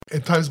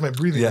It times my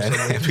breathing. Yeah,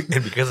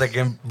 and because I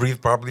can't breathe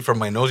properly from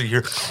my nose, you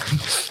hear.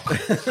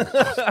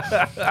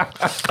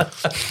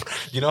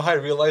 You know how I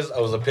realized I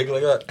was a pig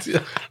like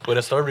that? When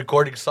I started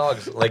recording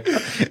songs, like,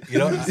 you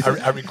know,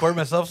 I record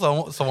myself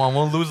so I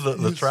won't lose the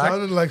You track.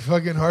 sounded like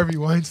fucking Harvey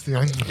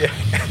Weinstein. Yeah.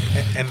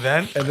 And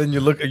then you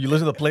listen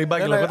to the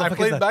playback. then You're like, what the I fuck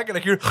played is that? back and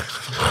I hear.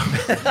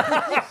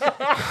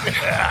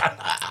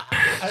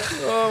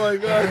 Oh my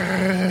god!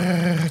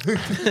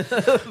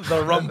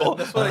 The rumble.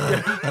 That's what I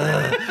get.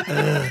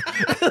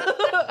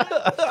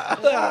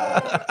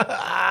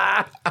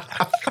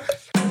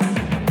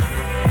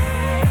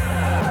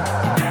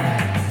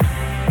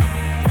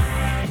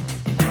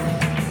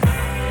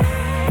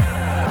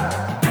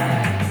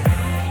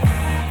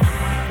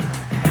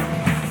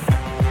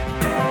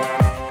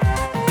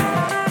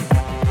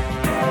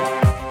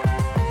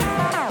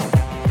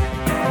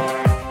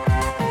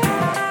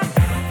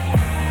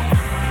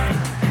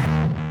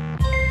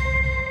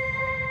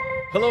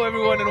 Hello,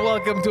 everyone, and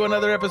welcome to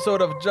another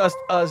episode of Just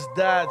Us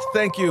Dads.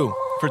 Thank you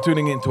for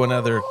tuning in to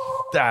another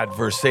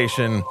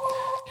Dadversation.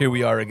 Here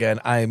we are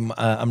again. I'm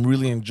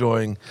really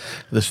enjoying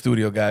the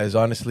studio, guys.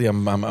 Honestly,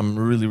 I'm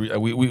really.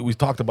 We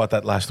talked about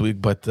that last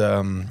week, but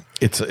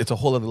it's a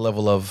whole other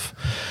level of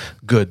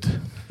good.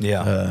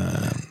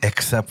 Yeah.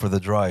 Except for the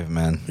drive,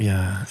 man.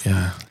 Yeah.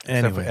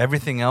 Anyway,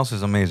 Everything else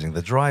is amazing.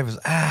 The drive is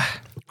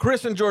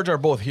Chris and George are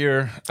both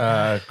here.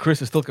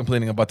 Chris is still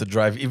complaining about the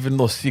drive, even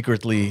though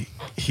secretly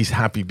he's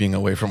happy being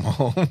away from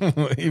home.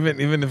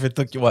 even if it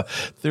took you,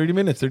 30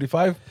 minutes,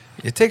 35?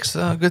 It takes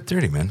a good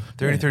 30, man.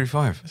 30,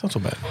 35. It's not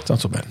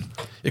so bad.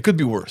 It could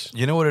be worse.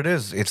 You know what it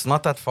is? It's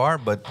not that far,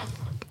 but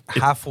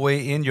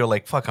halfway in, you're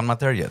like, fuck, I'm not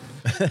there yet.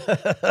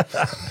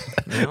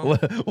 You know?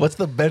 What's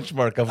the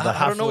benchmark of the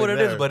halfway I don't know what it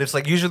is, but it's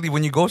like usually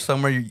when you go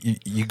somewhere,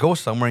 you go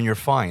somewhere and you're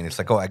fine. It's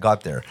like, oh, I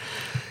got there.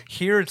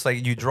 Here, it's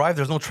like you drive,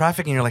 there's no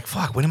traffic, and you're like,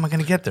 fuck, when am I going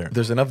to get there?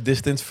 There's enough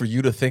distance for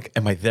you to think,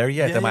 am I there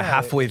yet? Am I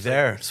halfway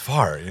there? It's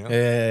far, you know?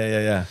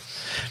 Yeah.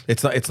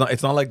 It's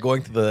not like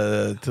going to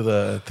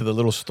the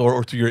little store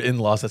or to your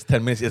in-laws. That's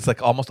 10 minutes. It's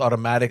like almost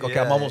automatic. Okay,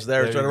 I'm almost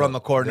there. It's right around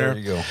the corner. There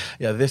you go.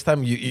 Yeah, this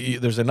time you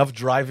there's enough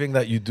driving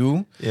that you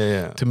do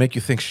to make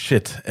you think,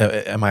 shit,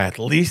 am I at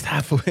least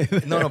halfway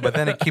there? No, but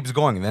then it keeps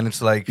going. Then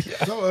it's like...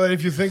 No,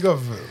 if you think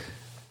of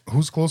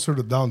who's closer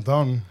to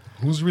downtown,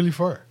 who's really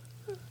far?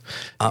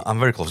 I'm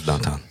very close to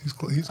downtown.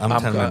 He's I'm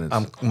 10 minutes.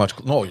 I'm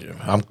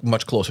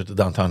much closer to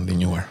downtown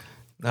than you are.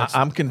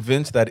 I'm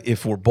convinced that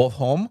if we're both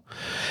home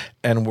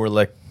and we're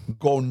like,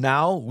 go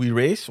now, we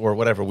race or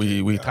whatever,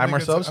 we time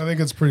ourselves. I think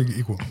it's pretty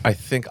equal. I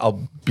think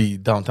I'll be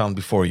downtown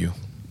before you.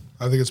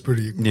 I think it's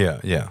pretty equal.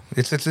 Yeah.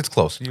 It's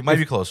close. You might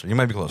be closer.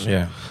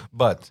 Yeah.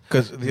 But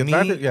 'Cause the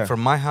advantage, from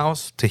my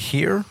house to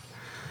here,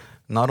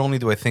 not only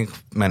do I think,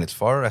 man, it's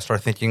far, I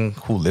start thinking,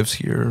 who lives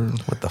here?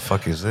 What the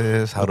fuck is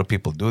this? How do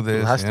people do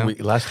this?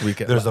 Last week,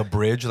 There's a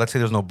bridge. Let's say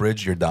there's no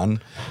bridge, you're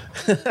done.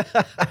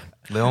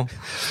 Lil?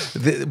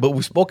 But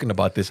we've spoken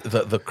about this.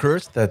 The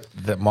curse that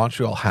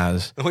Montreal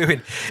has. Wait.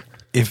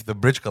 If the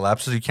bridge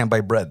collapses, you can't buy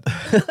bread.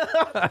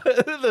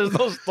 There's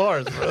no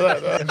stores for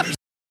that.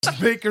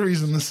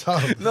 Bakeries in the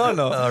south. No.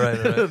 All right.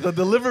 The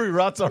delivery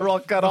routes are all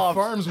cut off.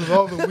 Farms with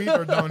all the wheat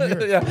are down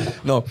here. Yeah,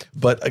 no,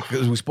 but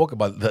because we spoke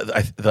about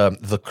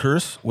the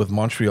curse with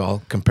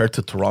Montreal compared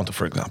to Toronto,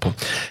 for example,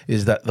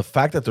 is that the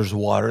fact that there's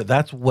water,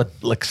 that's what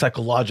like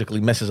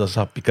psychologically messes us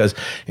up. Because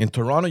in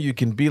Toronto, you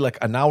can be like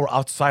an hour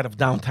outside of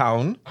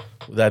downtown,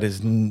 that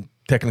is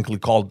technically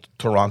called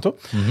Toronto.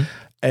 Mm-hmm.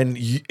 And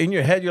in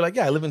your head, you're like,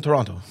 yeah, I live in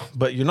Toronto.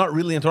 But you're not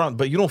really in Toronto.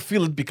 But you don't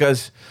feel it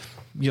because,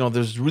 you know,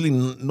 there's really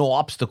no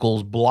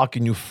obstacles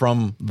blocking you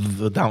from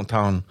the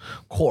downtown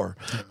core.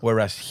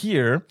 Whereas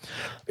here,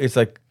 it's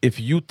like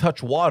if you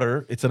touch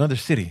water, it's another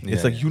city.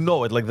 It's like, you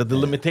know it. Like the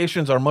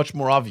limitations are much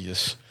more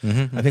obvious.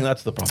 Mm-hmm. I think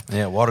that's the problem.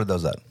 Yeah, water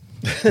does that.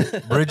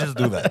 Bridges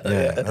do that.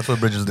 Yeah, that's what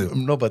bridges do.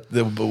 No, but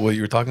what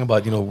you're talking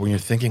about, you know, when you're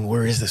thinking,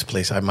 where is this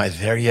place? Am I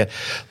there yet?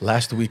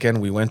 Last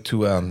weekend, we went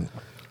to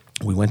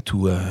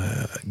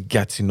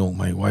Gatineau.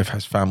 My wife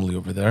has family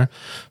over there,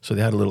 so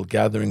they had a little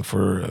gathering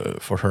for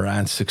her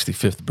aunt's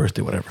 65th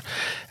birthday, whatever.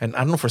 And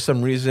I don't know, for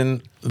some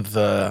reason,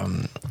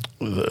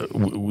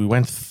 we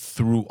went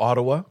through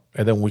Ottawa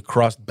and then we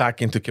crossed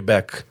back into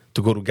Quebec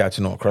to go to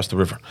Gatineau across the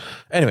river.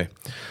 Anyway,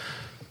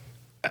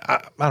 I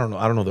don't know.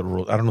 I don't know the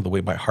road. I don't know the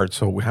way by heart.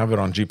 So we have it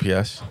on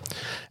GPS,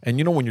 and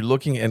you know when you're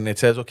looking and it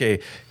says, okay,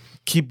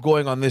 keep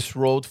going on this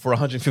road for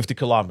 150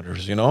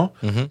 kilometers, you know?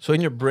 Mm-hmm. So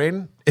in your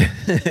brain,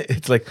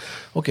 it's like,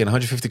 okay, in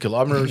 150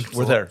 kilometers,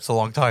 we're there. It's a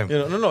long time. You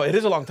know, no, it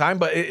is a long time,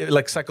 but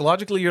like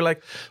psychologically, you're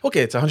like,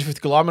 okay, it's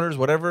 150 kilometers,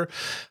 whatever.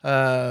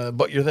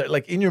 But you're there.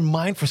 Like in your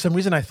mind, for some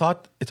reason, I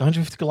thought it's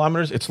 150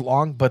 kilometers, it's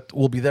long, but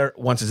we'll be there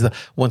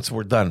once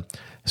we're done.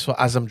 So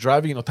as I'm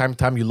driving, time to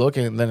time you look,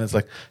 and then it's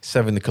like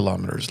 70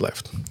 kilometers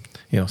left.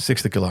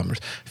 60 kilometers,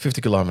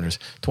 50 kilometers,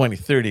 20,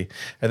 30.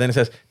 And then it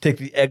says, take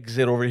the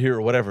exit over here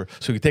or whatever.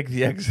 So you take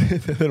the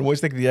exit, and then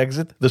once you take the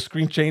exit, the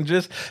screen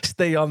changes,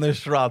 stay on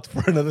this route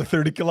for another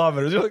 30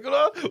 kilometers. You're like,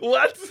 oh,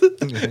 what?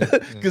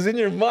 Because in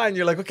your mind,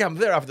 you're like, okay, I'm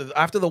there.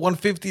 After the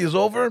 150 is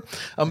over,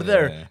 I'm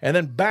there. And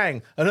then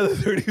bang, another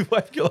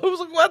 35 kilometers. I was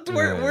like, what?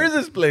 Where is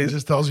this place? It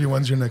just tells you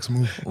when's your next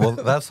move. Well,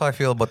 that's how I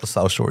feel about the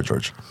South Shore,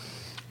 George.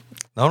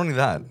 Not only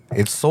that,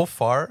 it's so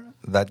far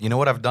that you know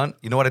what I've done?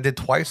 You know what I did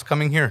twice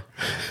coming here?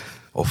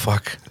 Oh,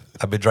 fuck.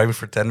 I've been driving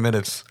for 10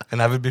 minutes and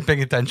I haven't been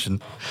paying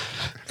attention.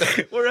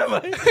 Where am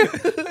I?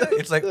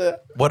 It's like,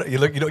 what you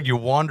look, you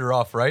wander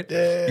off, right?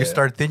 Yeah. You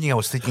start thinking, I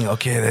was thinking,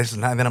 okay, this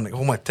and that. And then I'm like,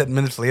 oh my, 10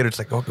 minutes later, it's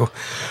like, oh.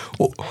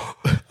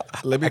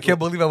 I can't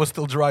believe I was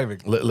still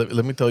driving.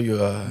 Let me tell you.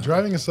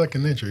 Driving is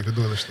second nature. You could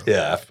do other stuff.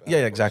 Yeah.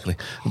 Yeah, exactly.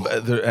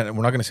 But and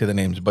we're not going to say the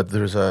names, but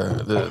there's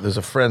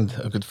a friend,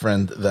 a good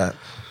friend that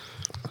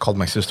called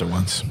my sister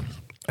once,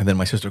 and then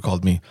my sister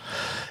called me,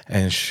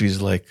 and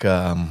she's like,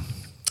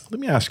 "Let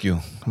me ask you."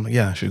 I'm like,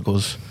 "Yeah." She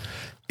goes,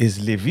 "Is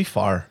Lévis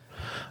far?"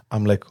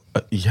 I'm like,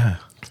 "Yeah."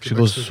 She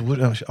goes, "What?"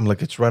 I'm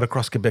like, "It's right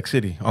across Quebec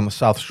City on the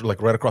south,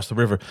 like right across the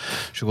river."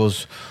 She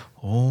goes,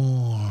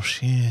 "Oh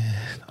shit!"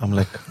 I'm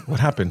like, "What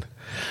happened?"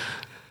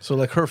 So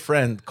like her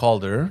friend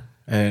called her,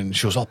 and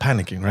she was all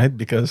panicking, right?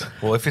 Because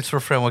Well, if it's her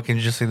friend, why can't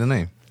you just say the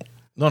name?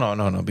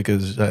 No,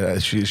 because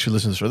she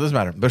listens to the show. It doesn't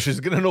matter, but she's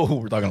gonna know who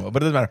we're talking about.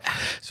 But it doesn't matter.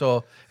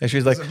 So and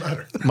she's like,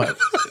 Doesn't matter.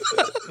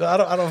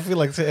 I don't feel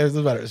like saying it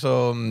doesn't matter.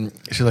 So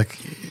she's like,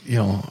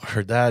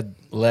 her dad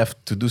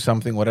left to do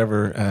something,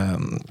 whatever,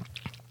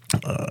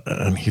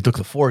 and he took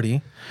the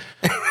 40.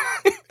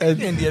 And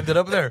he ended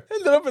up there.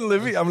 Ended up in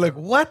Lévis. I'm like,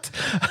 what?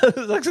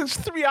 Like it's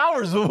 3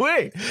 hours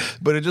away.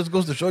 But it just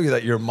goes to show you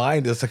that your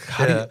mind is like,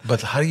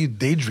 how do you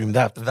daydream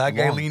that? That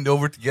guy long? leaned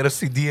over to get a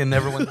CD and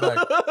never went back.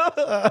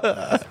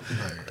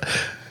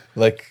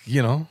 Like,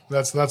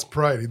 That's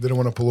pride. He didn't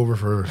want to pull over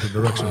for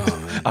directions.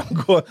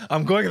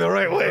 I'm going the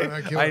right way.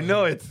 I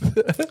know it.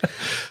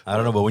 I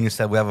don't know, but when you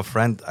said we have a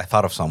friend, I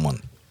thought of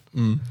someone.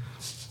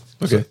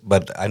 Okay.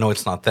 But I know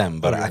it's not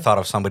them, but I thought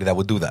of somebody that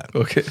would do that.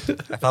 Okay.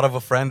 I thought of a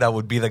friend that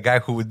would be the guy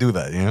who would do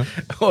that, you know?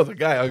 Oh, the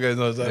guy. Okay,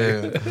 no,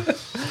 sorry.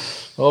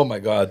 Oh my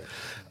God.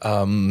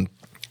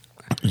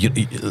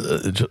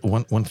 Just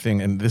one thing,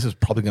 and this is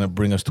probably going to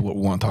bring us to what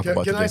we want to talk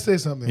about Can today. I say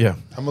something? Yeah.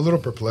 I'm a little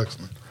perplexed,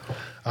 man.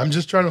 I'm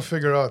just trying to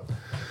figure out,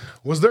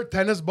 was there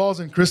tennis balls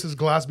in Chris's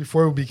glass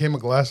before it became a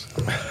glass?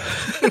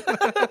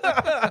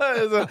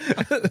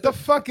 The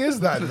fuck is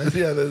that, man?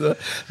 Yeah,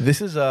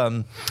 this is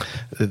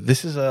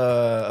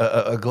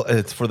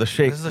it's for the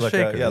shake. This is a like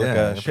shaker, like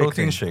yeah, a a shake protein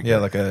thing. shaker. Yeah,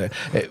 like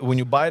when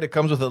you buy it, it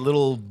comes with a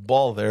little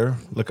ball there,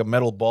 like a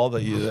metal ball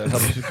that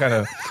helps you kind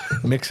of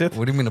mix it,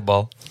 What do you mean a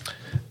ball?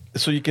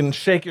 so you can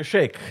shake your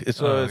shake.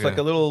 It's okay. like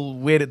a little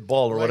weighted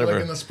ball or whatever.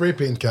 Like in a spray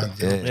paint can.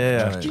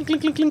 Yeah. Right. Clink,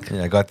 clink, clink, clink.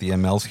 Yeah, I got the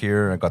mLs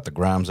here. I got the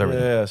grams,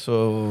 everything. Yeah,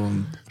 so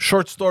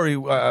short story,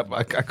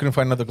 I couldn't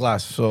find another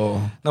glass,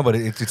 so No, but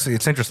it's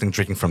interesting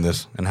drinking from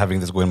this and having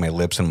this go in my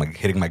lips and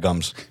hitting my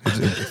gums.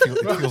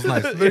 It feels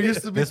nice. There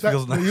used to be This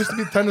feels there nice. used to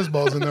be tennis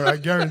balls in there. I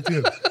guarantee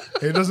it.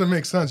 It doesn't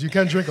make sense. You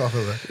can't drink off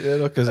of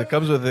it. because it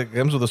comes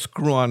with a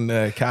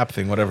screw-on cap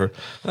thing, whatever.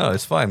 No,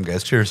 it's fine,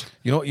 guys. Cheers.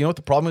 You know what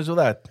the problem is with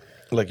that?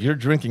 Like you're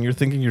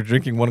thinking you're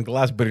drinking one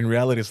glass, but in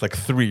reality it's like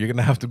 3. You're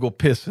gonna have to go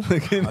piss.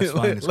 Like in, That's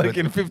fine, it's like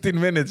good. in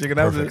 15 minutes, you're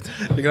gonna have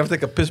to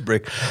take a piss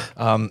break.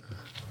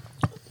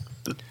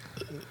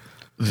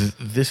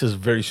 This is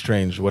very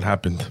strange. What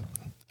happened?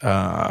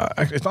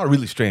 It's not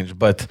really strange,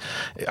 but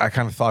I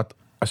kind of thought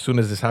as soon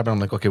as this happened, I'm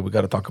like, okay, we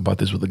got to talk about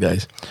this with the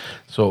guys.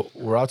 So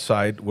we're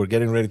outside, we're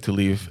getting ready to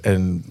leave,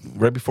 and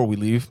right before we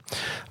leave,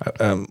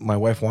 my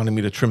wife wanted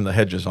me to trim the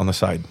hedges on the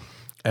side,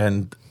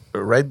 and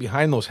right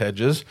behind those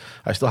hedges,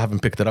 I still haven't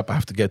picked it up. I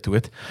have to get to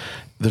it.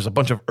 There's a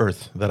bunch of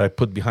earth that I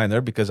put behind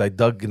there because I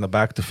dug in the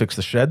back to fix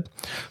the shed.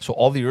 So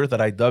all the earth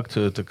that I dug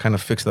to kind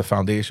of fix the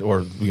foundation,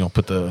 or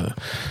put the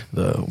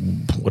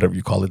whatever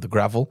you call it, the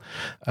gravel,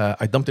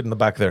 I dumped it in the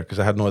back there because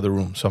I had no other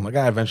room. So I'm like,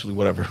 eventually,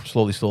 whatever.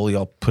 Slowly,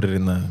 I'll put it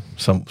in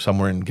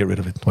somewhere and get rid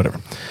of it, whatever.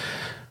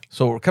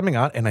 So we're coming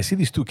out, and I see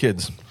these 2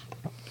 kids.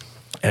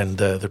 And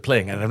they're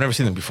playing, and I've never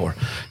seen them before.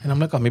 And I'm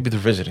like, oh, maybe they're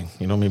visiting.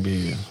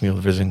 Maybe they're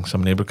visiting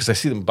some neighbor, because I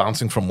see them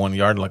bouncing from one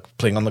yard, like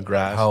playing on the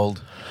grass. How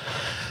old?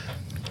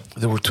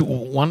 There were 2.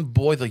 One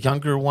boy, the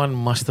younger one,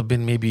 must have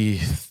been maybe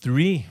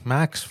 3,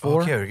 max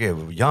 4. Okay,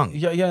 we were young.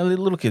 Yeah,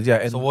 little kids. Yeah.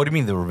 And So what do you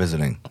mean they were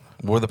visiting?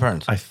 Where were the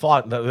parents? I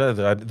thought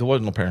that there was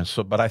no parents,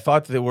 but I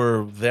thought they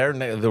were there.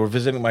 They were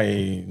visiting my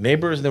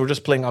neighbors, and they were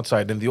just playing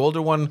outside. And the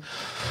older one,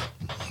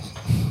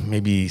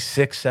 maybe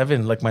 6,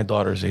 7, like my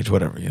daughter's age,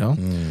 whatever.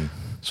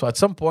 So at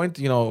some point,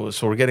 so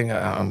we're getting,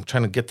 I'm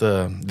trying to get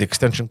the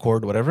extension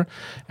cord, whatever,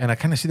 and I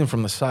kind of see them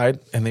from the side,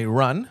 and they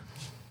run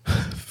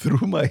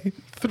through my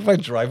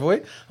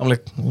driveway. I'm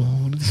like,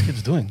 what are these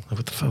kids doing? Like,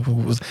 what the fuck?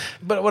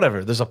 But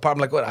whatever. There's a part. I'm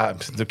like, what?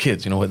 They're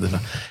kids, what?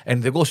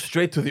 And they go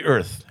straight to the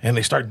earth, and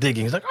they start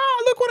digging. It's like,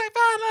 oh, look what I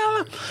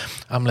found.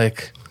 I'm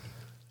like,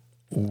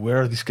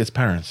 where are these kids'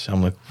 parents?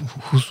 I'm like,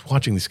 who's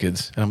watching these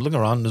kids? And I'm looking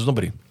around. There's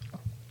nobody.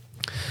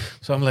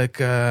 So I'm like,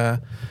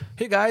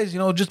 hey guys,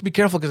 just be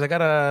careful because I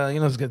gotta,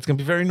 it's gonna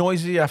be very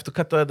noisy. I have to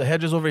cut the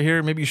hedges over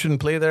here. Maybe you shouldn't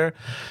play there.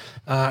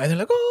 And they're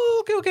like,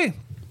 oh, okay.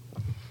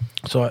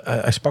 So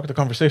I sparked the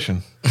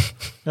conversation.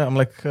 Yeah, I'm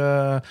like,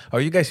 are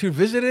you guys here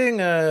visiting?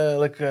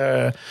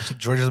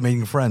 George is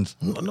making friends.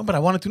 No, but I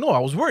wanted to know. I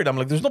was worried. I'm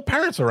like, there's no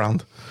parents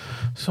around.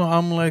 So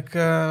I'm like,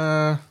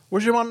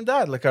 where's your mom and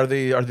dad? Like, are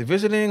they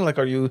visiting? Like,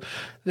 are you?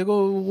 They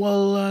go,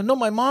 well, no,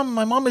 my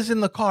mom is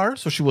in the car.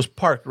 So she was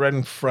parked right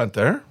in front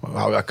there.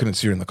 I couldn't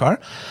see her in the car.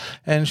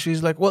 And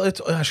she's like, well,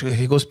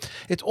 he goes,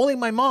 it's only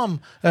my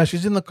mom.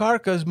 She's in the car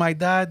because my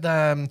dad,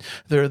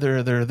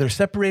 they're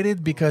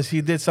separated because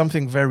he did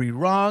something very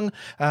wrong.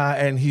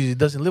 And he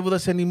doesn't live with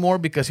us anymore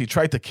because he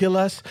tried to kill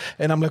us.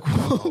 And I'm like,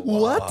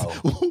 what?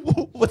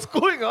 Wow. What's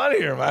going on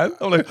here, man?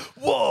 I'm like,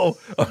 whoa.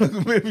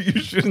 Maybe you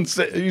shouldn't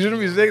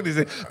be saying these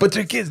things. But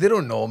they're kids, they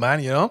don't know,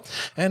 man,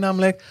 And I'm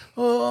like,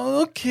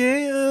 oh,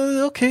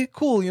 okay,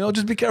 cool.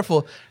 Just be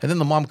careful. And then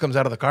the mom comes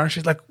out of the car and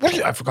she's like,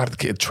 I forgot the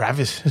kid,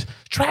 Travis,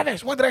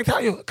 what did I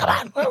tell you? Come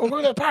on, we're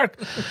going to the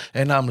park.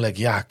 And I'm like,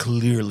 yeah,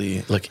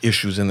 clearly like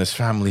issues in this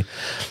family.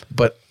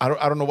 But I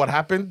don't know what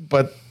happened,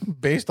 but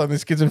based on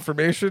this kid's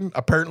information,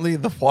 apparently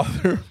the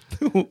father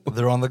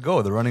They're on the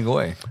go. They're running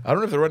away. I don't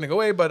know if they're running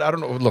away, but I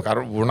don't know. Look,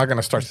 we're not going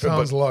to start.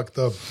 Sounds locked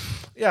up.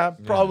 Yeah,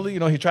 probably.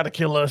 He tried to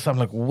kill us. I'm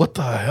like, what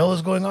the hell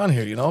is going on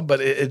here?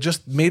 But it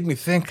just made me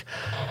think.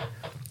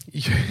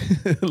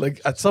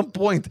 Like at some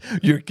point,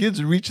 your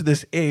kids reach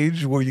this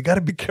age where you got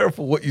to be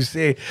careful what you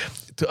say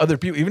to other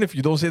people, even if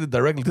you don't say it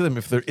directly to them.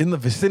 If they're in the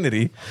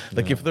vicinity,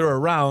 like if they're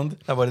around.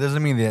 No, but it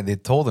doesn't mean they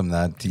told him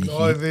that. The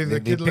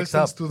kid picked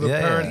listens to the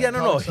parent. Yeah,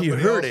 no. He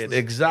heard it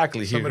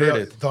exactly. He heard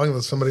it. Talking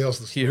to somebody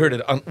else. He heard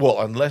it.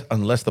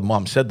 Unless the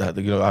mom said that.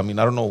 I mean,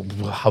 I don't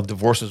know how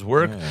divorces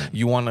work. Yeah.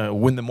 You want to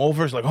win them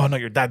over. It's like, oh no,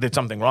 your dad did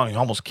something wrong. He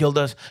almost killed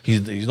us.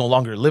 He's no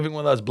longer living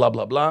with us. Blah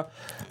blah blah.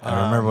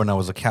 I remember when I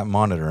was a camp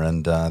monitor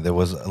and there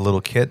was a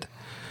little kid,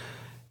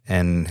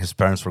 and his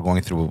parents were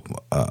going through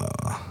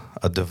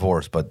a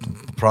divorce, but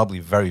probably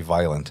very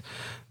violent.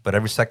 But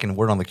every second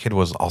word on the kid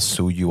was, "I'll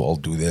sue you. I'll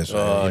do this." He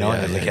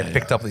had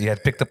picked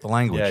up the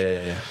language.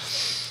 Yeah.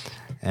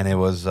 And it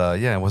was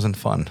it wasn't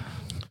fun,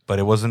 but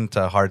it wasn't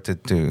hard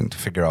to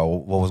figure out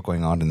what was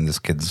going on in this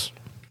kid's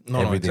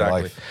everyday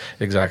life.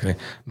 Exactly.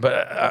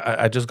 But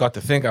I just got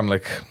to think. I'm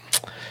like,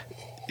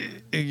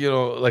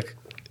 like.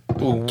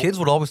 Kids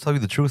would always tell you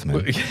the truth,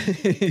 man.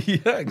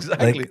 Yeah,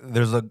 exactly. Like,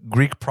 there's a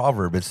Greek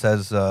proverb. It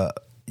says,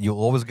 you'll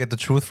always get the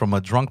truth from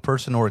a drunk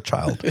person or a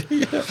child.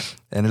 Yeah.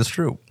 And it's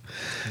true.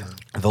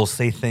 Yeah. They'll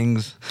say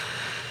things,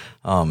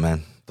 oh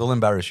man, they'll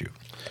embarrass you.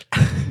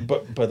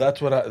 But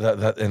that's what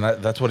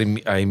that's what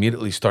I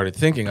immediately started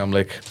thinking. I'm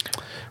like,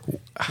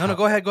 no,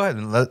 go ahead.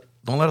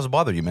 Don't let us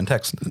bother you, man.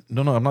 Text.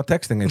 No, I'm not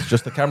texting. It's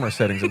just the camera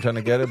settings. I'm trying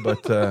to get it,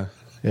 but...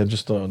 Yeah,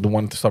 just the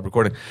one to stop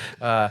recording.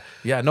 And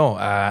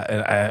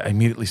I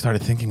immediately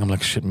started thinking, I'm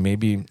like, shit,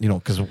 maybe,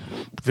 because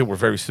they were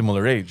very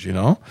similar age, And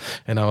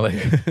I'm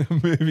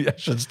like, maybe I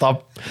should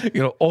stop,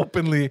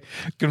 openly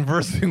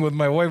conversing with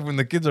my wife when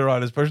the kids are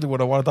on, especially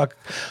when I want to talk,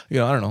 I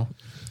don't know,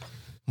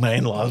 my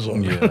in-laws. Or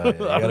you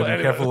gotta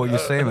be careful what you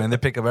say, man. They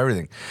pick up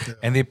everything. Yeah.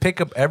 And they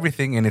pick up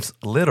everything and it's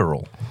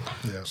literal.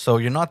 Yeah. So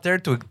you're not there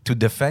to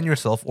defend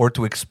yourself or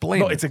to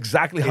explain. No, it's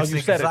exactly how you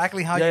said it.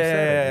 Exactly how you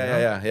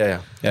said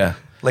it. Yeah.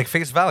 Like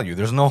face value.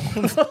 There's no,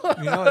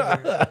 you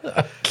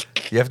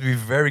have to be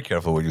very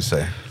careful what you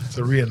say. It's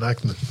a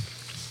reenactment.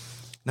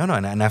 No,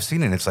 and I've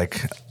seen it. It's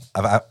like,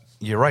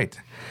 you're right.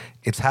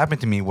 It's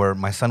happened to me where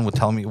my son would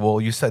tell me,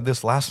 well, you said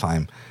this last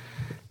time.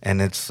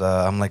 And it's,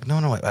 I'm like,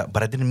 no,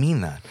 but I didn't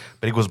mean that.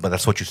 But he goes, but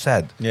that's what you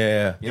said.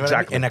 Yeah, you know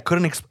exactly. I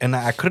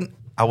mean?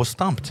 I was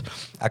stumped.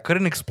 I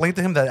couldn't explain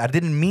to him that I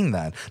didn't mean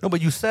that. No,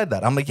 but you said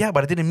that. I'm like, yeah,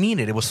 but I didn't mean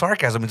it. It was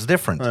sarcasm. It's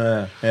different.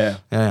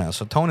 Yeah.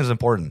 So tone is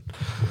important.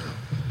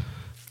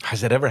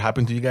 Has it ever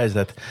happened to you guys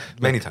that...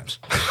 Many times.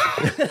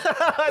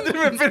 I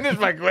didn't even finish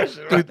my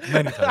question. Dude,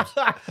 many times.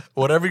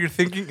 Whatever you're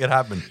thinking, it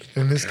happened.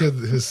 And this kid,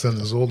 his son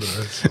is older,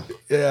 right? So.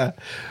 Yeah.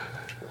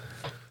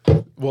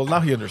 Well, now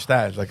he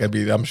understands. Like, I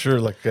mean, I'm sure,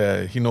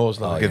 he knows,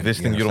 this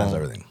thing you don't...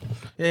 everything.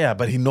 Yeah,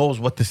 but he knows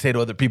what to say to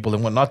other people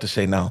and what not to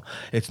say now.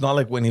 It's not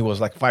like when he was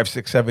 5,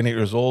 6, 7, 8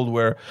 years old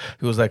where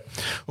he was like,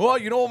 well,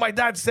 what my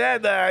dad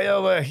said?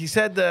 He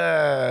said,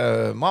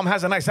 mom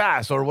has a nice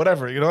ass or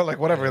whatever,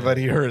 whatever that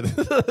he heard.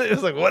 It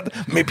was like, what?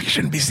 Maybe you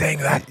shouldn't be saying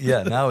that.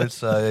 Yeah, now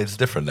it's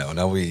different now.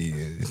 Now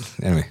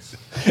anyway.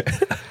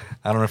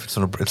 I don't know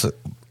if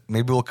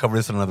maybe we'll cover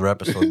this in another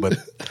episode, but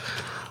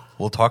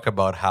we'll talk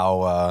about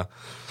how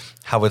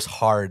it's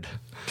hard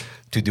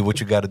to do what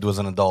you got to do as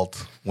an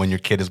adult when your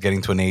kid is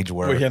getting to an age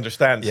where he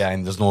understands. Yeah,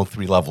 and there's no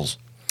 3 levels.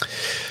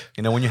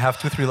 When you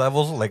have 2, 3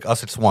 levels, like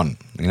us, it's 1.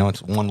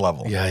 It's 1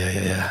 level.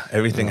 Yeah.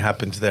 Everything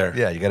happens there.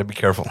 Yeah, you got to be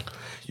careful.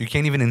 You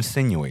can't even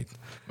insinuate.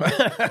 You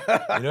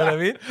know what I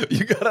mean?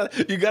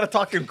 You gotta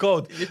talk in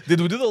code. Did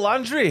we do the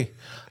laundry?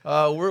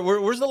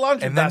 Where's the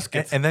laundry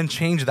basket? And then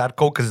change that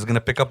coat because it's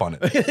gonna pick up on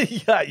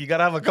it. Yeah, you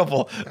gotta have a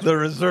couple. The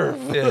reserve.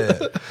 Yeah.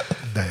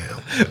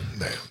 Damn.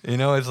 You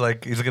know, it's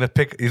like he's gonna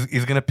pick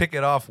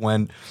it off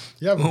when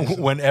Yeah, but-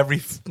 when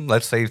every,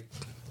 let's say,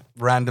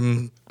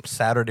 random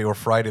Saturday or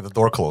Friday the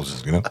door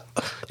closes. You know,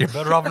 you're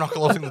better off not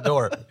closing the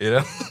door. You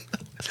know,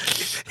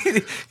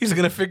 he's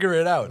gonna figure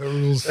it out. The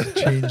rules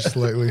change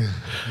slightly.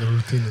 The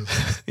routine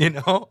is. You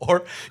know,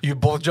 or you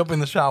both jump in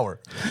the shower.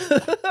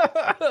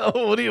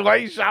 Why are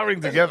you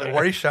showering together? Why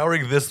are you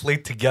showering this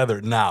late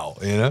together now?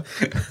 You know.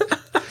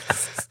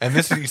 And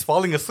he's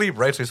falling asleep,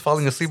 right? So he's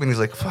falling asleep, and he's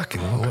like,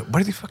 "Fucking,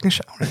 why are they fucking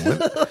showering?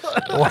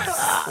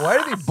 Why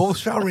are they both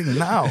showering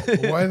now?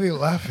 Why are they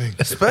laughing?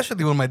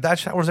 Especially when my dad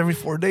showers every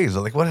 4 days.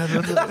 I'm like, what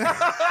happened?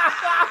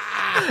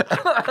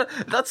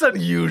 That's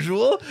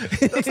unusual.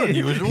 That's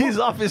unusual. He's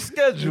off his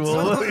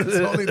schedule. It's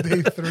only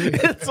day 3.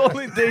 It's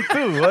only day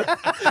 2. What?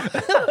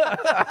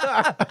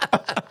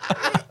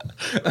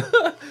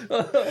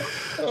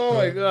 Oh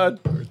my God.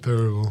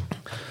 Terrible.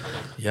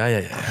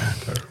 Yeah.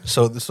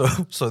 So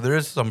there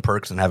is some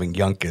perks in having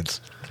young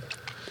kids.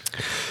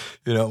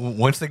 You know,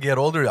 once they get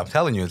older, I'm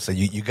telling you, it's like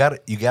you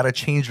gotta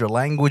change your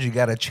language. You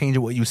gotta change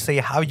what you say,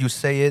 how you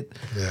say it.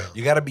 Yeah.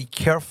 You gotta be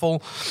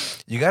careful.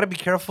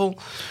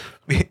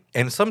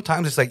 And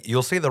sometimes it's like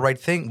you'll say the right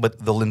thing, but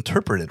they'll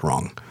interpret it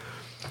wrong.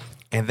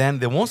 And then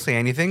they won't say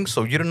anything,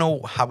 so you don't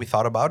know how we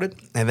thought about it.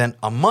 And then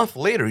a month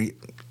later,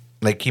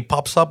 he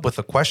pops up with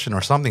a question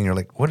or something. You're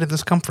like, where did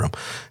this come from?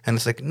 And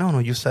it's like, no,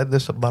 you said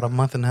this about a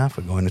month and a half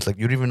ago. And it's like,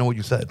 you don't even know what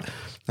you said.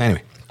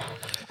 Anyway,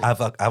 I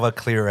have a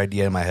clear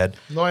idea in my head.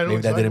 No, I know.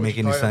 Maybe that exactly didn't what make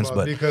you're any talking sense, about,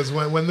 but because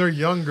when they're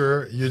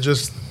younger, you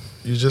just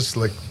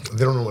like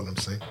they don't know what I'm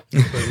saying.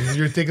 But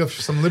you take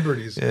some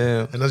liberties,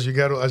 Yeah. And as they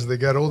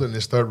get older, and they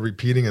start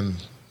repeating, and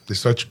they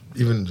start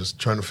even just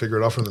trying to figure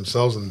it out for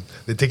themselves, and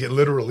they take it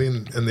literally,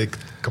 and they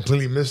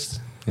completely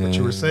missed what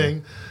you were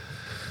saying.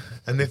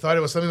 And they thought it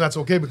was something that's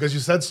okay because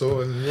you said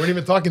so, and you weren't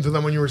even talking to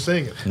them when you were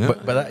saying it.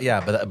 Yeah.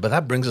 But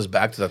that brings us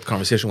back to that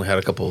conversation we had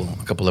a couple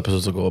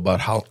episodes ago about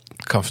how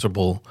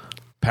comfortable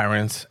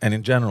parents and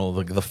in general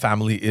the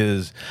family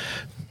is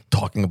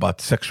talking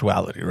about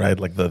sexuality, right?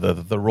 Like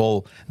the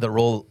role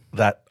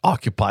that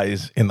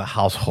occupies in the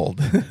household.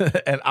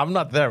 And I'm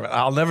not there.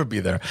 I'll never be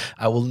there.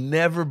 I will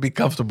never be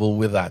comfortable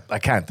with that. I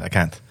can't.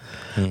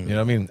 You know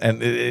what I mean?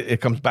 And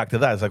it comes back to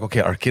that. It's like, okay,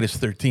 our kid is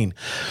 13.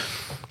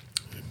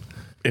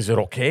 Is it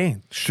okay?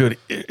 Should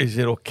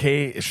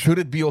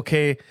it be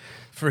okay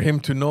for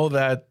him to know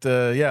that?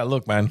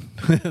 Look, man,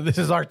 this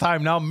is our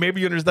time now.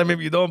 Maybe you understand,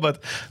 maybe you don't.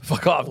 But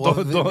fuck off!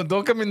 Well,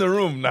 Don't come in the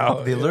room now.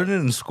 they learn it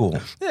in school.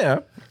 Yeah.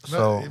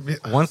 So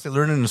once they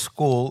learn it in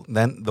school,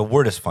 then the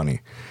word is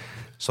funny.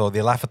 So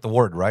they laugh at the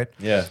word, right?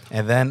 Yeah.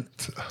 And then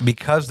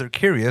because they're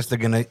curious, they're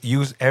going to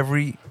use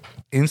every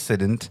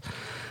incident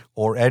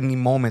or any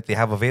moment they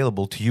have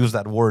available to use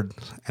that word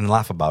and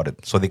laugh about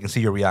it so they can see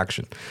your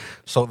reaction.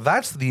 So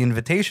that's the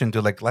invitation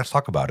to, like, let's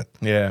talk about it.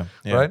 Yeah.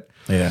 Right?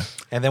 Yeah.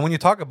 And then when you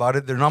talk about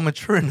it, they're not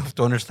mature enough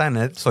to understand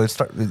it. So it's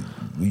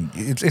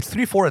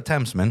 3-4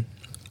 attempts, man.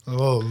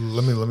 Well,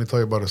 let me tell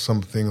you about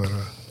something that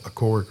a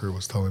coworker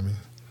was telling me.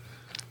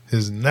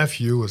 His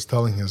nephew was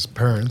telling his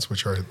parents,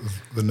 which are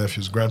the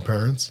nephew's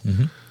grandparents,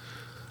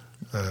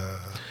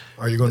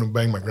 are you going to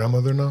bang my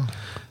grandmother now?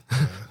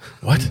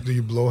 What? Do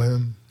you blow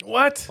him?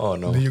 What? Oh,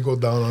 no. Do you go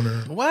down on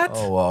her? What?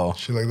 Oh, wow.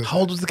 Shit like that. How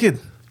old was the kid?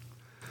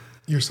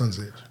 Your son's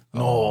age.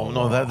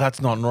 No, that's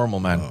not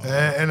normal, man.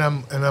 And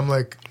I'm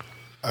like,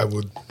 I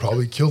would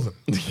probably kill them.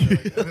 And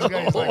this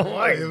guy's like,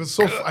 why? It was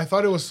so. I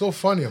thought it was so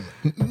funny. I'm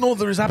like, No,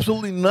 there is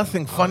absolutely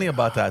nothing funny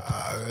about that.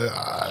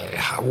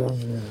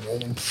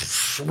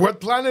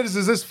 what planet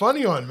is this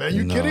funny on, man?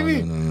 You kidding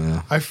me?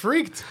 No. I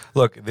freaked.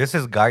 Look, this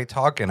is guy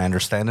talk, and I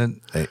understand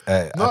it.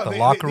 At the they-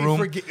 locker they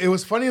room, it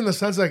was funny in the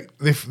sense like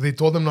they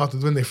told him not to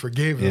do it and they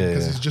forgave him Yeah,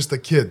 because yeah. he's just a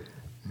kid.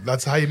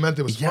 That's how he meant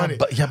it was funny.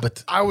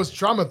 But I was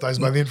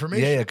traumatized by the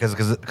information. yeah,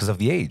 because of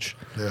the age.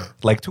 Yeah.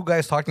 Like two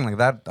guys talking like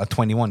that at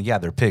 21, yeah,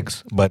 they're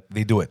pigs, but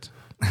they do it.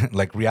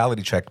 Like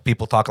reality check,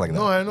 people talk like that.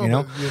 No, I know. You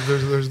know? But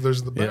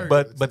there's the barrier.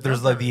 But It's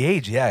there's like the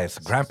age, yeah. It's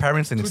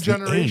grandparents and Two it's the age.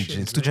 generations,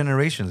 It's 2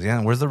 generations,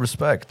 yeah. Where's the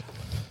respect?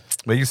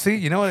 But you see,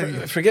 you know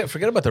what?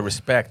 forget about the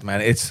respect,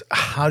 man. It's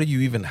how do you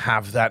even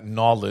have that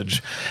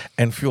knowledge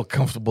and feel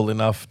comfortable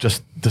enough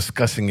just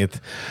discussing it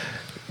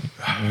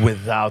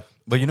without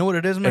But you know what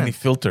it is, man? any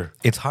filter?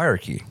 It's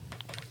hierarchy.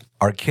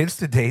 Our kids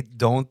today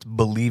don't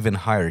believe in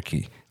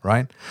hierarchy,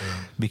 right?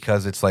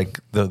 Because it's like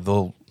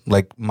they'll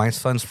like my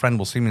son's friend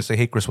will see me and say,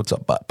 "Hey, Chris, what's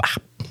up?" Bah, bah.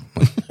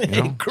 You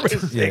know? Hey, Chris.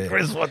 Yeah, Hey, yeah.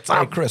 Chris, what's Hey,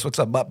 up? Chris, what's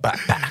up? Bah, bah,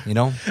 bah. You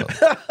know,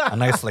 a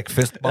nice like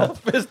fist bump.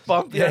 Fist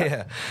bump. Yeah,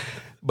 yeah.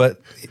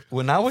 But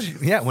when I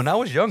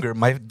was younger,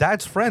 my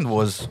dad's friend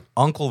was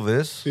Uncle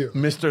this, Yeah.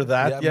 Mr.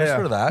 That,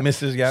 Mr. That,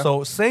 Mrs. Yeah.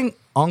 So saying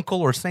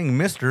uncle or saying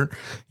Mr.,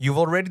 you've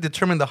already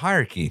determined the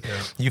hierarchy.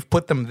 You've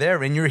put them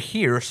there, and you're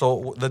here.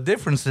 So the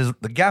difference is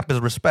the gap is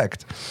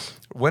respect.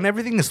 When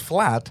everything is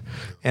flat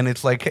and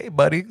it's like, hey,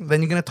 buddy,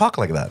 then you're gonna talk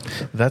like that.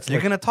 You're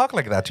like- gonna talk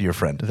like that to your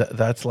friend.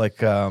 That's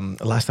like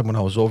last time when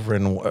I was over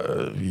and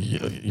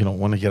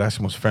one of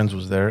Gerasimo's friends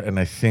was there, and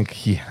I think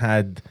he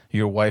had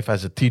your wife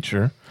as a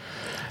teacher,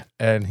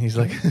 and he's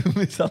like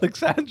Miss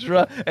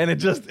Alexandra, and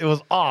it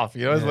was off,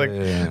 It's like,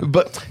 yeah.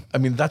 but I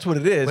mean that's what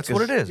it is. That's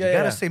what it is. Yeah, you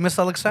gotta yeah. say Miss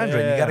Alexandra.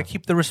 Yeah, You yeah. gotta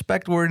keep the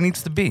respect where it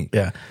needs to be.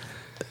 Yeah.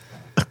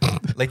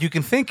 Like you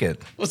can think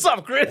it. What's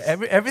up, Chris?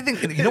 Everything.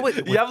 You know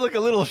what? You have like a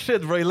little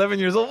shit, bro. 11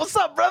 years old. What's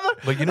up, brother?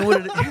 But you know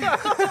what?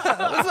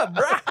 What's up,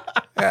 bro?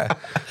 Yeah.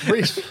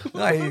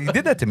 No, he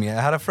did that to me.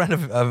 I had a friend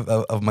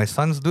of my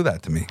son's do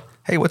that to me.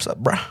 Hey, what's up,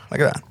 bro?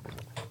 Like that.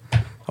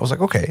 I was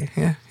like, okay,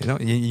 yeah.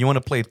 You want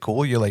to play it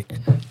cool. You're like,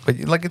 but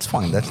you're like, it's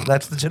fine.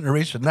 That's the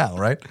generation now,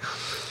 right?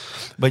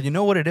 But you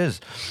know what it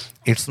is?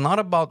 It's not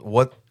about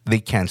what they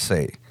can't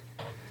say,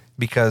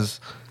 because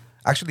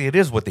actually it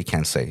is what they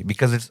can't say.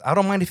 Because I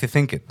don't mind if you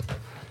think it,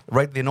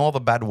 right? They know all the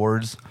bad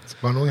words. It's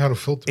about knowing how to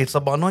filter. It's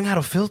about knowing how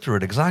to filter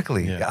it.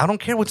 Exactly. Yeah. I don't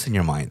care what's in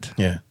your mind.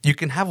 Yeah. You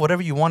can have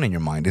whatever you want in your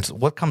mind. It's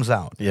what comes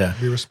out. Yeah.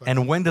 Be respectful.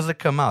 And when does it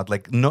come out?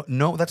 Like, no.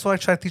 That's what I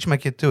try to teach my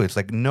kid too. It's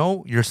like,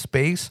 know your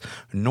space,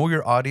 know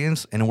your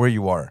audience, and where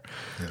you are.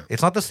 Yeah.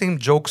 It's not the same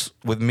jokes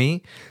with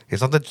me.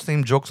 It's not the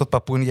same jokes with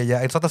Papu and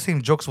Yaya. It's not the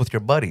same jokes with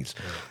your buddies.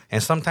 Yeah.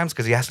 And sometimes,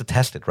 because he has to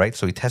test it, right?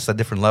 So he tests at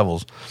different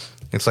levels.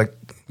 It's like,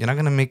 you're not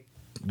going to make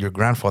your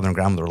grandfather and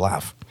grandmother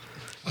laugh.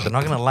 They're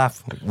not going to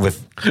laugh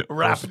with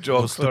Rap those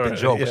jokes, stupid or-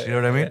 jokes. yeah,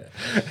 You know what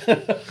I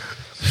mean?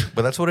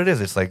 But that's what it is.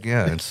 It's like,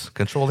 it's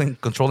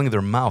controlling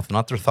their mouth,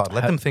 not their thought.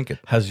 Let them think it.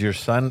 Has your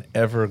son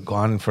ever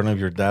gone in front of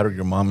your dad or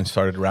your mom and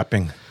started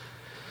rapping?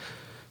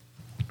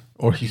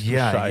 Or he's too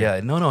shy?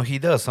 Yeah. No, he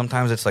does.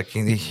 Sometimes it's like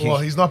Well,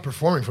 he's not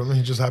performing from them.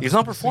 He just happens he's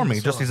not to be singing performing.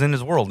 the Just song. he's in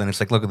his world, and it's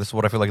like, look, this is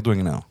what I feel like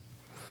doing now.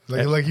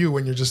 like you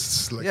when you're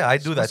just like, Yeah, I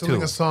do that singing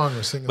too. a song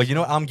or singing. But you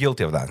know, I'm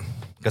guilty of that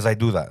because I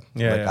do that.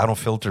 Yeah, Like, yeah. I don't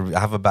filter. I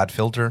have a bad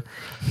filter.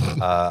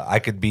 I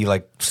could be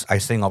like, I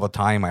sing all the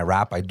time. I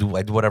rap. I do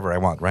whatever I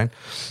want, right?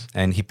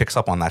 And he picks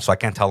up on that, so I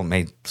can't tell him,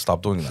 hey,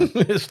 stop doing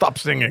that. Stop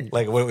singing.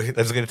 Like,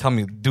 that's gonna tell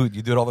me, dude,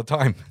 you do it all the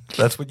time.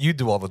 That's what you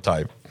do all the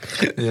time.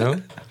 You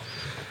know.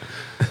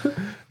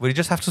 But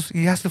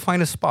he has to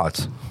find his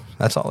spots.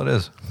 That's all it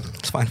is.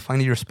 It's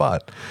finding your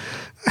spot.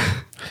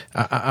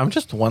 I'm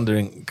just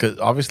wondering, because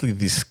obviously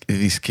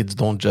these kids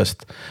don't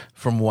just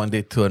from one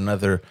day to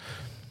another,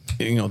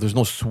 there's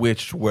no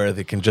switch where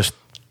they can just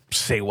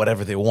say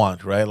whatever they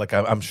want, right? Like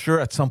I'm sure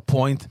at some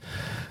point,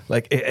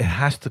 like it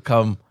has to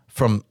come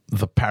from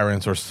the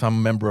parents or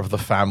some member of the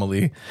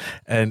family,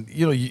 and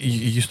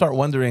you start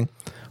wondering,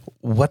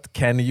 what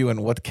can you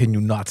and what can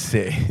you not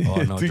say Oh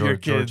no, to your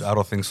George, kids, I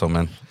don't think so,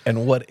 man.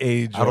 and what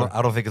age?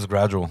 I don't think it's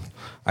gradual.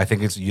 I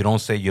think it's you don't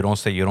say,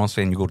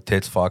 and you go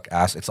tits, fuck,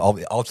 ass. It's all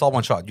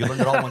one shot. You learn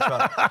it all one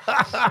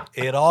shot.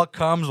 It all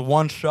comes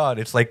one shot.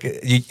 It's like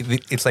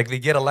they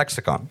get a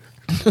lexicon.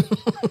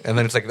 And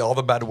then it's like all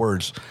the bad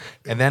words,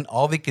 and then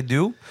all they could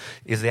do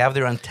is they have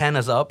their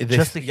antennas up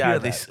just to hear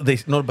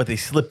that. But they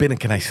slip in. And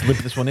can I slip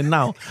this one in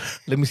now?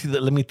 Let me see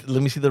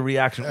the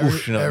reaction.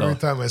 Oof, every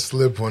time I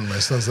slip one, my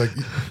son's like,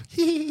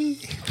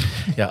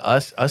 Yeah,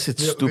 us, it's they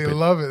stupid.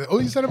 love it. Oh,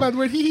 you said a bad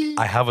word.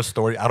 I have a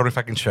story. I don't know if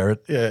I can share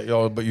it.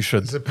 Yeah, but you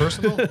should. Is it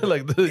personal?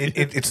 like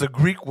It's a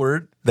Greek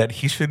word that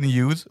he shouldn't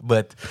use,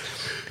 but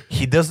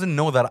he doesn't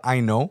know that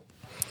I know.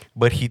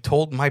 But he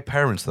told my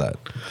parents that.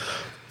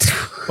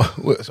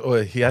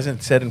 So he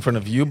hasn't said in front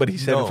of you, but he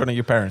said in front of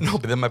your parents. No,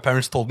 but then my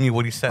parents told me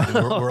what he said.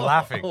 And we're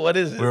laughing. What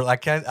is it? I don't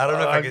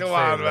know if I can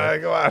say it.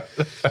 Man. Come on.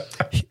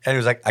 And he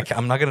was like,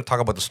 I'm not going to talk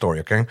about the story,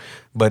 okay?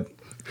 But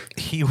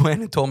he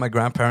went and told my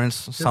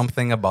grandparents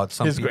something about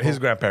some people. His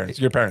grandparents,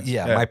 your parents.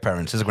 Yeah, my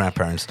parents, his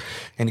grandparents.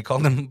 And he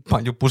called them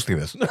Panyo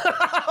Pustides.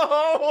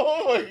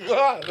 Oh my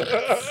god.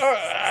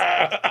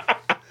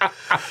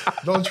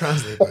 Don't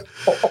translate that.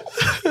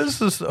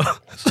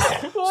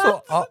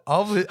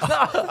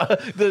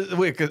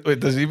 Wait,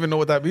 does he even know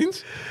what that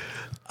means?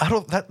 I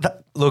don't.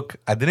 Look,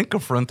 I didn't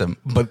confront him,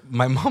 but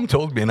my mom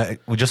told me, and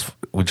we just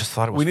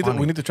thought it was funny.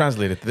 We need to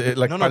translate it.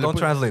 Like No, don't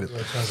translate it.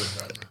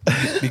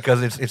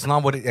 Because it's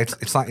not what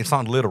it's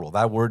not literal.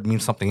 That word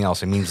means something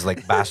else. It means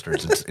like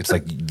bastards. It's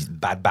like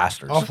bad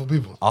bastards. Awful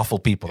people. Awful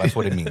people. That's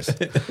what it means.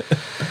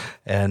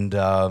 And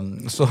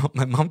so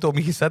my mom told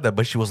me he said that,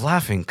 but she was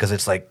laughing because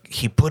it's like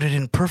he put it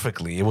in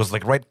perfectly. It was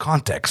like right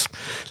context.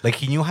 Like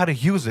he knew how to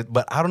use it,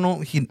 but I don't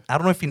know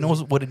if he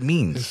knows what it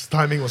means. His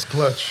timing was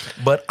clutch.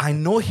 But I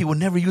know he would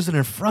never use it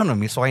in front of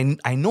me, so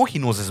I know he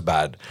knows it's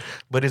bad.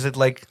 But is it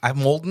like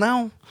I'm old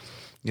now?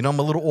 You know, I'm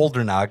a little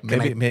older now.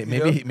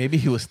 Maybe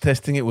he was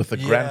testing it with the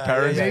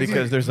grandparents yeah.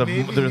 because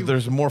Maybe-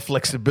 there's more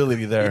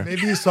flexibility there.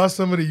 Maybe he saw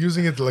somebody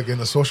using it like in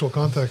a social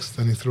context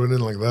and he threw it in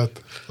like that.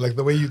 Like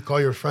the way you'd call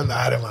your friend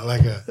Adam,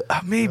 like a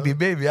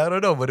Maybe I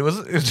don't know, but it was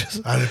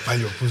just Adam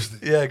Payo Pusti.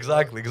 yeah,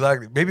 exactly.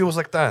 Maybe it was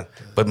like that,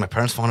 but my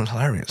parents found it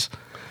hilarious.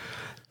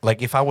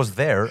 Like if I was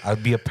there,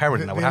 I'd be a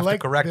parent and I would have to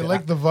correct They it.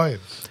 like the vibe.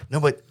 No,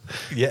 but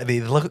yeah,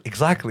 they look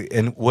exactly.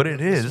 And what it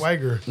is,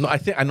 Swagger. No,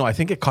 I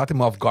think it caught them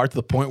off guard to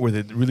the point where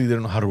they really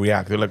didn't know how to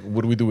react. They're like,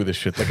 "What do we do with this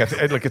shit?" Like,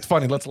 like it's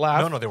funny. Let's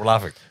laugh. no, they were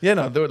laughing. Yeah,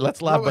 no,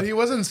 let's laugh. No, but he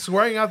wasn't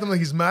swearing at them like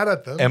he's mad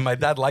at them. And my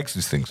dad likes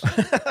these things.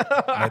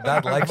 My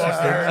dad likes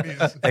these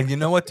things. And you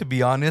know what? To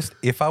be honest,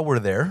 if I were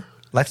there,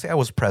 let's say I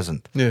was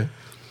present, yeah.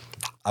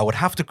 I would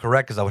have to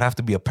correct because I would have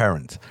to be a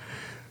parent.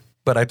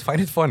 But I'd find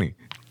it funny.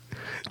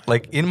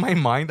 Like in my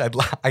mind, I'd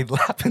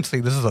laugh and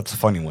say, "This is a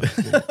funny one."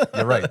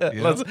 You're right.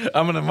 You know?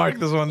 I'm gonna mark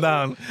this one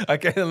down.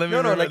 Okay, let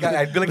me. No, like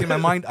I'd be like in my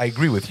mind, I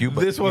agree with you,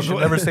 but This you was should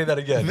one- never say that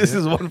again. This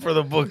is one for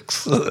the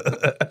books.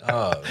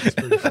 It's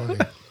pretty funny.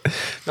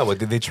 No, but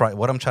they try.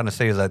 What I'm trying to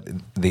say is that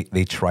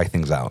they try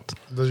things out.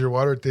 Does your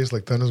water taste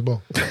like tennis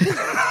ball?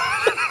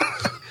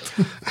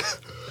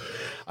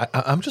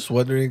 I'm just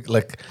wondering,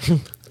 like,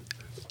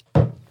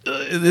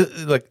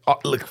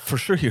 like for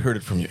sure he heard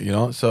it from you, you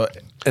know. So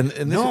and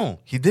this No,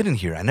 he didn't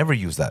hear. I never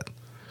used that.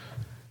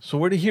 so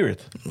where did he hear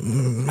it? I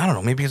don't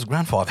know. Maybe his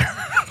grandfather.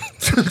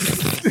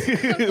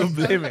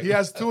 He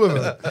has two of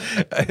them.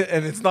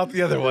 And it's not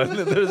the other one.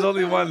 There's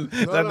only one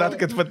that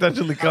could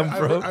potentially come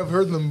from. I've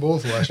heard them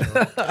both last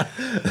year.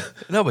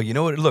 No, but you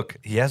know what? Look,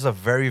 he has a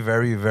very,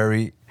 very,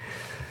 very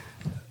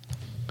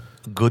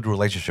good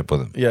relationship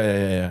with him.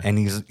 Yeah. And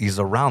he's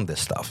around this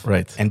stuff.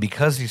 Right. And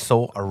because he's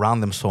so around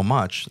them so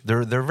much,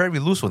 they're very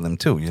loose with him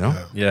too, you know?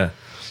 Yeah.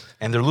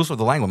 And they're loose with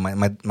the language.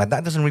 My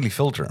dad doesn't really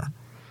filter.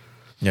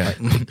 Yeah.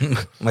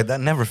 My dad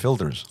never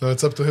filters. No,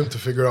 it's up to him to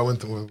figure out when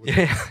to.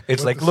 Yeah.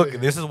 It's what like, to look, say.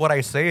 this is what I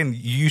say, and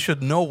you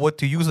should know what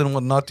to use and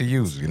what not to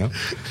use, you know?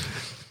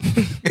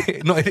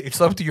 No,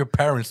 it's up to your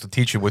parents to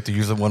teach you what to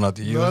use and what not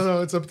to use.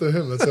 No, it's up to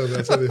him. That's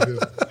how they feel.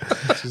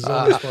 It's his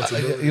own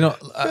responsibility. You know,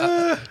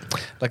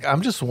 like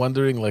I'm just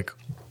wondering, like,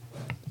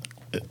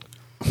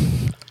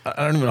 I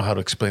don't even know how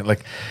to explain.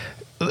 Like,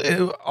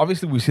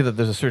 obviously, we see that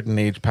there's a certain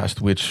age past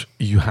which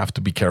you have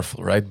to be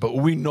careful, right? But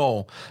we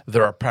know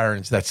there are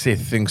parents that say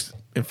things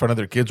in front of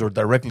their kids or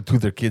directly to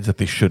their kids that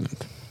they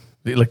shouldn't.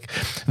 They're like,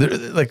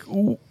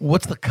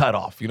 what's the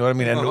cutoff? You know what I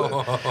mean? And, you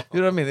know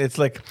what I mean? It's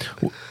like,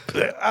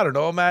 I don't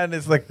know, man.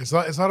 It's like, It's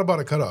not about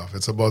a cutoff.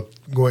 It's about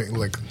going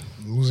like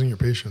losing your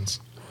patience.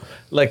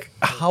 like,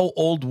 how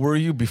old were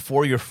you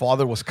before your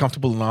father was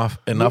comfortable enough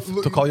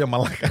Look, to call you a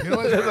malaka? You know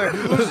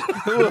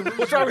what?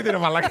 What's wrong with you,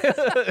 malaka?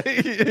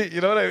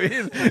 You know what I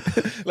mean?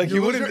 Like,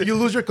 You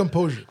lose your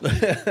composure.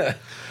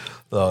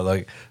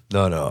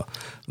 No.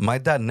 My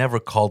dad never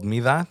called me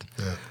that,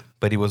 Yeah.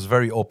 but he was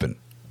very open.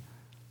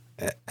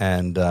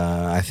 And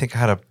I think I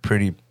had a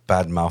pretty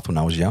bad mouth when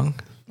I was young.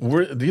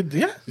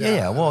 Yeah.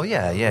 Yeah. Well,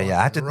 yeah.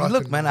 I had to Rotten,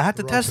 look, man. I had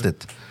to test rotten.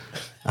 it.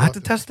 I had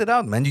to test it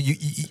out, man.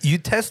 You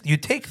test, you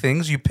take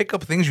things, you pick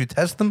up things, you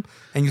test them,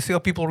 and you see how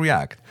people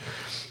react.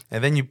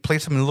 And then you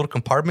place them in little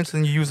compartments,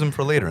 and you use them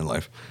for later in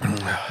life.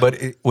 But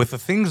with the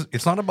things,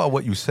 it's not about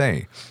what you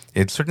say.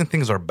 It's certain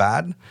things are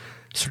bad,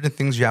 certain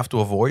things you have to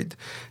avoid,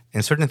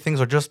 and certain things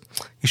are just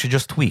you should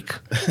just tweak.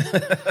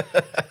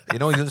 You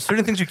know, there's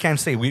certain things you can't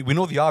say. We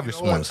know the obvious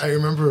You know what? ones. I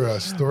remember a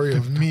story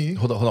of me.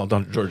 Hold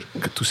on, George.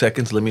 2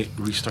 seconds. Let me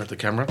restart the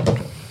camera.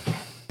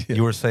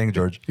 You were saying,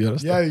 George. You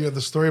understand? Yeah,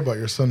 the story about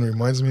your son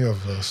reminds me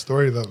of a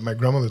story that my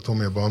grandmother told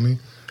me about me,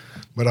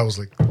 but I was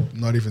like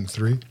not even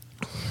 3.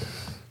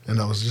 And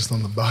I was just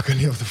on the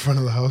balcony of the front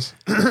of the house.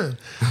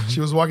 She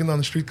was walking down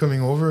the street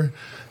coming over,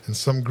 and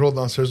some girl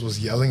downstairs was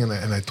yelling,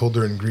 and I told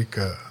her in Greek,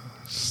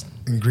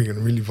 in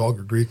really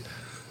vulgar Greek,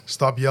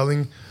 "Stop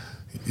yelling,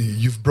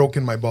 you've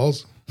broken my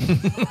balls."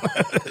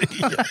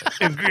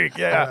 In Greek,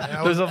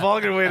 yeah. There's a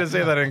vulgar way to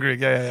say that in Greek.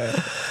 Yeah.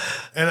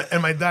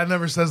 And my dad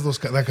never says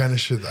that kind of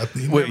shit.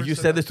 He Wait, never you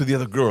said this to the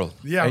other girl?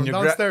 Yeah, and your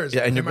downstairs.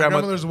 and your my grandma.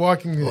 grandmother's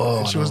walking,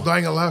 and she was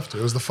dying of laughter.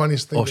 It was the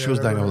funniest thing. Oh, she was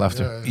dying of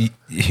laughter.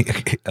 Yeah.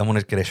 I want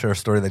to share a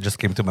story that just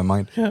came to my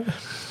mind.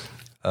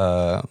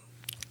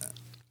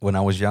 When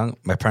I was young,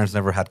 my parents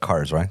never had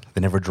cars, right?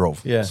 They never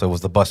drove. Yeah. So it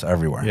was the bus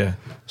everywhere. Yeah.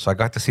 So I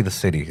got to see the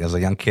city. As a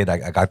young kid,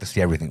 I got to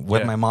see everything.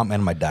 With Yeah. my mom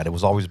and my dad. It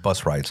was always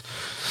bus rides.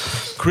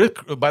 Chris,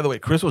 by the way,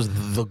 Chris was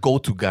the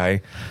go-to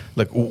guy.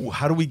 Like,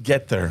 how do we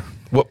get there?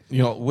 What,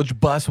 you know, which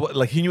bus? What?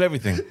 Like, he knew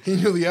everything. He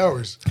knew the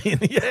hours.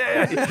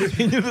 Yeah,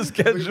 he knew the The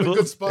schedule.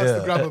 good spots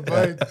to grab a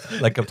bite.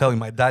 Like I'm telling you,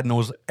 my dad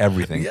knows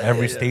everything.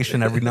 Every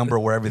station, every number,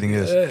 where everything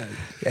is.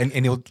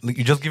 And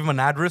you just give him an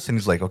address and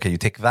he's like, okay, you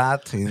take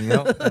that. You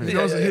know? He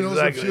knows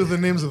a few of the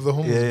names of the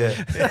homeless.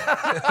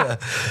 Yeah.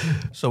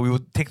 So we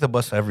would take the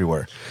bus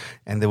everywhere,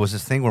 and there was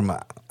this thing where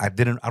I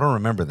don't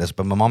remember this,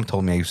 but my mom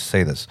told me I used to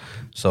say this.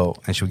 So,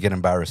 and she would get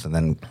embarrassed, and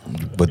then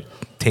would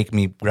take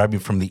me, grab me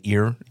from the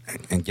ear,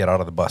 and get out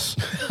of the bus.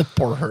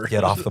 Poor her.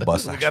 get off the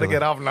bus. We gotta actually.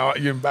 get off now.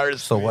 You're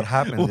embarrassed. So what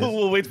happened? We'll, is-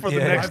 we'll wait for the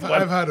Yeah. next I've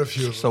one. had a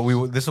few.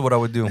 So this is what I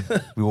would do.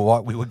 We would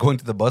walk. We would go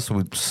into the bus. We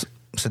would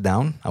sit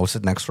down. I would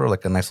sit next to her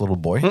like a nice little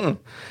boy.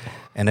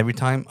 And every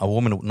time a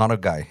woman, not a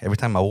guy, every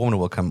time a woman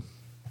will come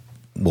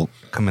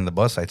in the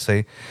bus, I'd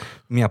say,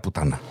 "Mia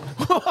putana."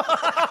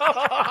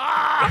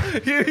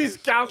 He's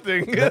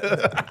counting.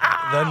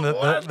 Then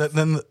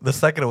the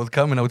second it would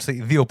come, and I would say,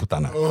 "Dio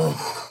putana."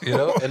 You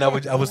know, and I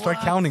would start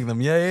counting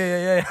them.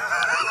 Yeah.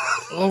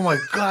 Oh my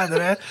God,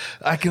 man.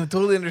 I can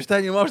totally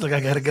understand your mom's like, I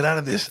gotta get out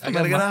of this. I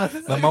gotta get out.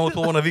 My mom would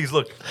pull one of these.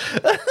 Look,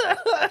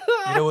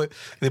 you know what?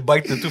 They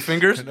bite the two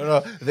fingers.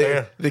 No,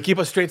 they keep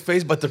a straight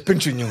face, but they're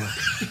pinching you.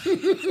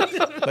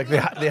 Like they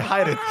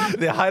hide it.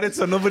 They hide it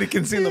so nobody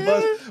can see in the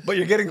bus, but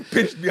you're getting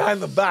pinched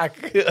behind the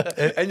back.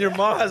 And your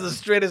mom has the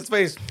straightest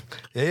face.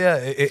 Yeah.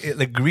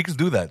 The Greeks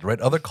do that, right?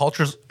 Other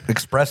cultures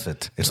express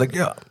it. It's like,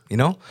 yeah, you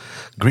know,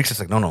 Greeks. It's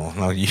like, no.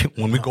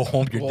 When we go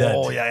home, you're dead.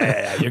 Oh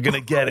yeah. You're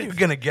gonna get it. You're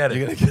gonna get it.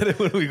 You're gonna get it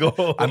when we go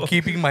home. I'm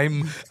keeping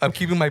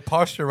my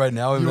posture right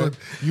now.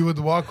 You would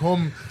walk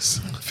home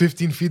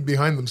 15 feet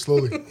behind them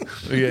slowly.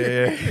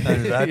 Yeah.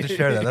 I had to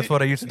share that. That's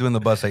what I used to do in the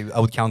bus. I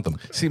would count them.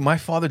 See, my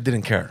father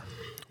didn't care.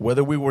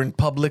 Whether we were in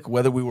public,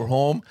 whether we were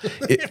home,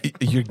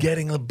 you're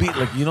getting a beat.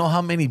 Like, you know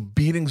how many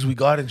beatings we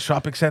got in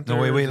shopping centers? No,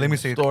 wait. Let me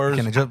say. Stores.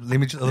 Let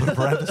me just a little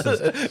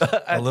parenthesis.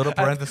 A little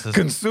parenthesis.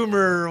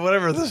 Consumer,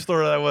 whatever the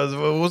store that was.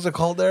 What was it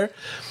called there?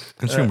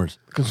 Consumers.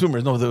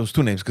 Consumers. No, there was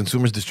two names.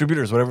 Consumers,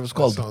 distributors, whatever it was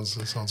called. That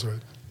sounds right.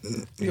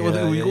 You go with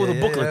the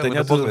booklet. Then you with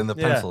have the to- booklet and the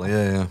pencil.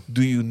 Yeah.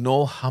 Do you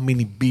know how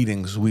many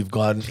beatings we've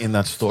gotten in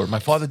that store? My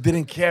father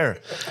didn't care.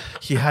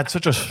 He had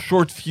such a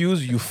short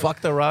fuse. You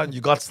fucked around.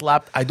 You got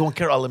slapped. I don't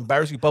care. I'll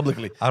embarrass you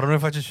publicly. I don't know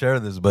if I should share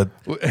this, but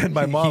And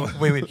my mom.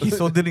 wait. He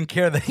so didn't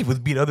care that he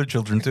would beat other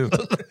children too.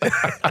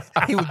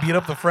 He would beat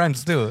up the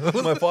friends too.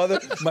 My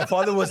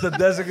father was the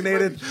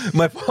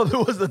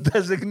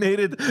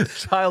designated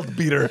child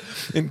beater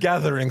in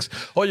gatherings.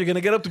 Oh, you're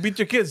gonna get up to beat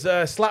your kids.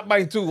 Slap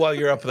mine too while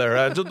you're up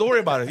there. Just don't worry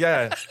about it.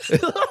 Yeah.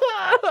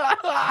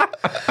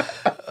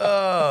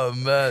 Oh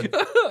man.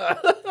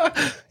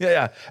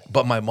 Yeah.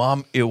 But my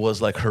mom, it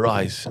was like her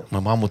eyes. My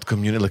mom would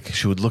communicate, like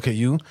she would look at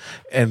you,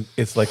 and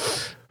it's like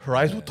her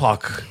eyes would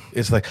talk.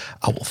 It's like,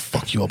 I will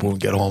fuck you up when we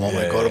get home. Oh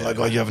my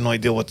god, you have no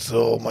idea what's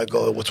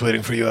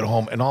waiting for you at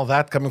home, and all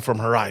that coming from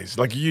her eyes.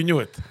 Like you knew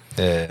it.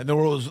 Yeah. And there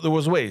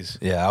was ways.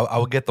 Yeah, I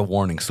would get the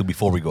warnings so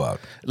before we go out.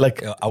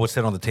 Like I would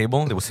sit on the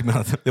table. They would sit me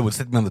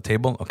on the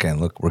table. Okay,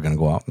 look, we're gonna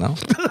go out now.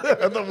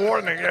 the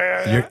warning.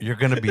 Yeah. You're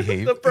gonna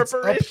behave. The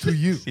preparation. Up to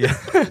you.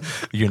 Yeah,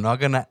 you're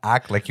not gonna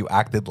act like you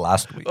acted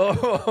last week.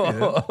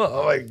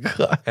 Oh my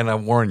god. And I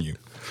warn you.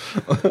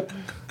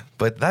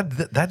 But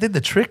that did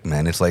the trick,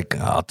 man. It's like,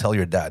 I'll tell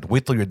your dad.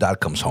 Wait till your dad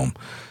comes home.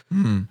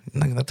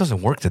 Like, that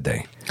doesn't work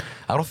today.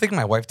 I don't think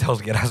my wife tells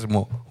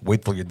Gerasimmo,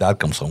 wait till your dad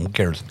comes home. Who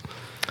cares?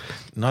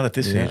 Not at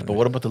this age, but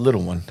what about the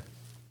little one?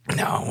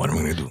 No, what am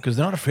I going to do? Because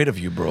they're not afraid of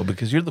you, bro,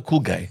 because you're the cool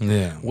guy.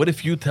 Yeah. What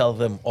if you tell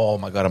them, oh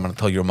my God, I'm going to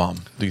tell your mom?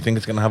 Do you think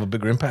it's going to have a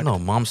bigger impact? No,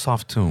 mom's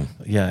soft too.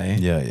 Yeah, eh?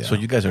 Yeah. So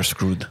you guys are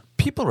screwed.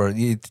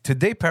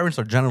 Today parents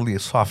are generally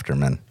softer,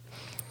 man.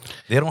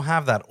 They don't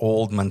have that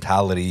old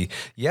mentality.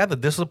 Yeah, the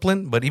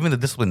discipline, but even the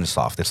discipline is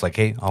soft. It's like,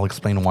 hey, I'll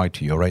explain why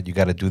to you, all right? You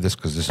got to do this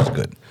because this is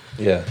good.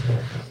 Yeah.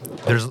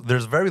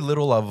 There's very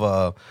little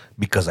of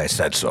because I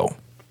said so.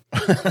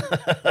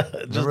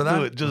 Remember that?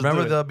 do it, just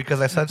Remember do it. the because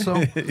I said so?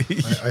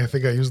 I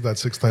think I used that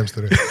 6 times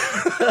today.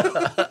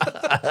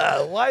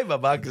 Why,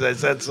 Baba? Because I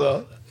said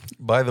so.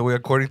 By the way,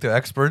 according to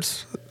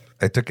experts,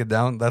 I took it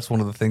down. That's one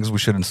of the things we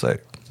shouldn't say.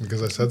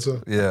 Because I said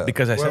so. Yeah.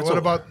 Because I said What so.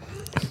 about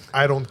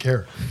I don't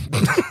care?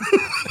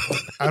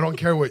 I don't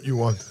care what you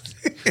want.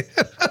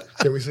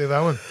 Can we say that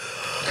one?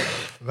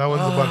 That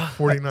one's about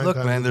 49 Look,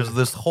 times. man, there's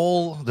this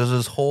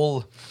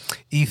whole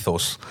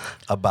ethos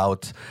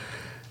about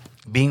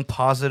being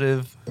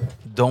positive.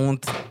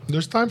 Don't.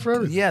 There's time for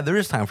everything. Yeah, there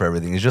is time for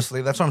everything. It's just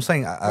like, that's what I'm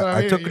saying.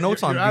 I took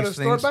notes on you're at a these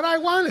store, things. but I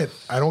want it.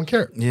 I don't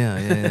care. Yeah.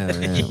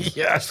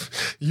 Yes.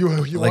 You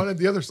Like, wanted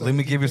the other side. Let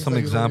me give you some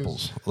Things that don't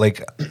examples.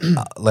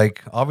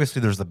 Like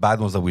obviously there's the bad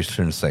ones that we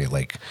shouldn't say.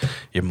 Like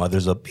your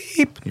mother's a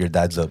beep, your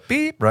dad's a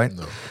beep, right?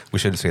 No. We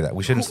shouldn't say that.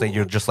 We shouldn't say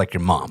you're just like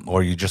your mom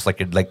or you're just like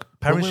your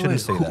parents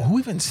shouldn't say that. Who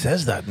even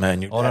says that,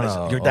 man? Your Oh, dad, no,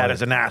 is, your no. dad Oh,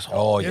 is an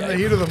asshole. Oh use. In yeah. the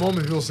heat of the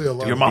moment, people say a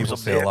lot. Your mom's People a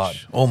say bitch. a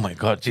lot. Oh my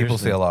God. People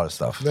say seriously. a lot of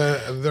stuff.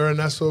 They're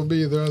an SOB.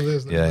 They're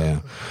this.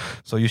 Yeah.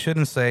 So you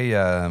shouldn't say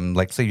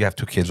like say you have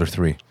 2 kids or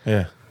 3.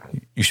 Yeah.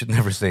 You should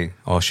never say,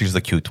 "Oh, she's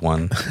the cute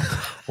one,"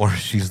 or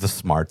 "She's the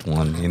smart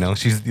one." You know,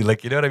 she's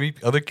like, you know what I mean.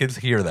 Other kids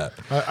hear that.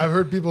 I've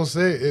heard people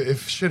say,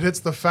 if shit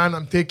hits the fan,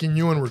 I'm taking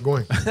you and we're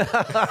going.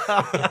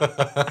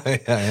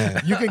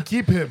 Yeah. You can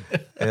keep him.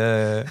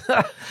 Yeah,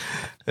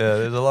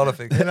 there's a lot of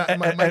things. And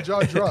my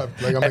jaw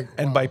dropped. Like I'm like,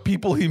 And by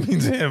people, he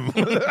means him.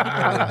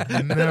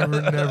 never.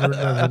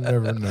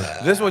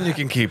 This one you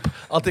can keep.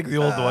 I'll take the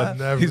old one.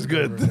 Never, He's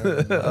good.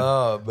 never.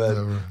 Oh, but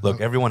Never.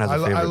 look, everyone has a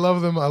favorite. I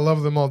love them. I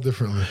love them all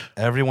differently.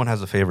 Everyone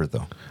has a favorite,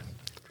 though.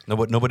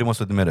 Nobody wants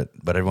to admit it,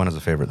 but everyone has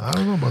a favorite. I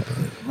don't know about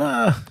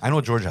that. I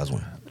know George has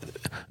one.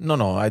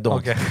 No, I don't.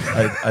 Okay.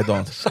 I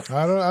don't.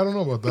 I don't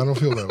know about that. I don't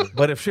feel that way.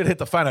 But if shit hit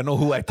the fan, I know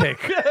who I take.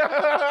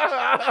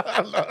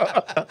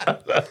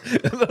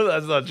 No,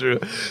 that's not true.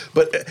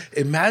 But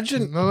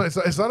imagine. No,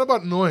 it's not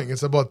about knowing.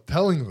 It's about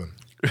telling them.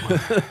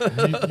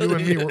 You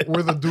and me,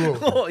 we're the duo.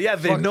 Oh, yeah,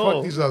 they know.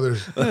 Fuck these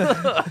others.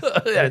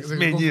 Yeah, it's They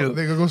me could and go- you.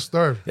 They could go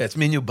starve. Yeah, it's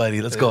me and you,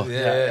 buddy. Let's go.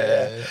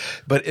 Yeah.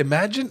 But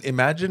imagine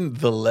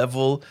the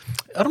level.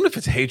 I don't know if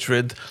it's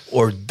hatred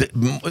or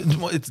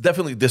it's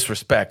definitely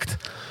disrespect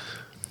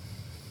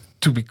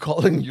to be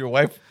calling your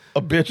wife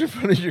a bitch in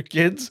front of your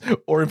kids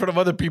or in front of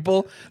other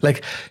people.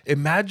 Like,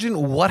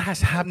 imagine what has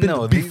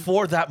happened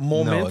before that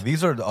moment. No,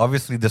 these are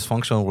obviously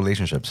dysfunctional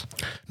relationships.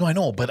 No, I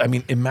know, but I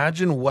mean,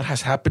 imagine what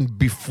has happened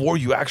before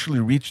you actually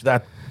reach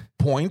that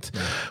point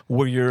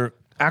where you're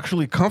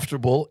actually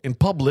comfortable in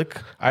public,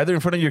 either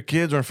in front of your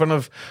kids or in front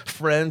of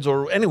friends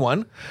or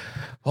anyone.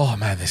 Oh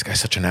man, this guy's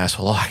such an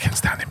asshole. Oh, I can't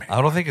stand him.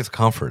 I don't think it's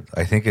comfort.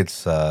 I think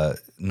it's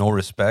no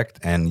respect,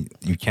 and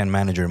you can't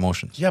manage your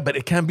emotions. Yeah, but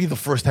it can't be the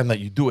first time that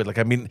you do it. Like,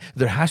 I mean,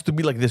 there has to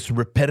be like this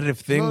repetitive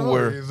thing No,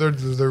 where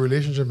their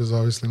relationship is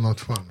obviously not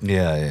fun.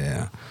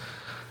 Yeah.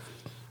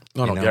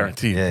 no, You know?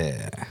 guaranteed.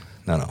 Yeah.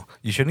 No.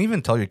 You shouldn't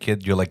even tell your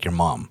kid you're like your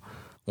mom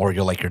or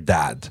you're like your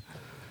dad.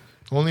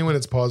 Only when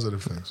it's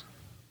positive things.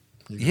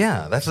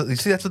 Yeah, that's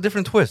a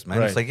different twist, man.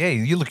 Right. It's like, hey,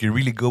 you're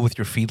really good with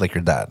your feet like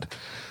your dad.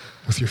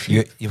 With your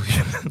feet.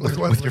 Like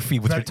what? With your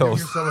feet, with your Giving toes.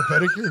 yourself a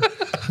pedicure?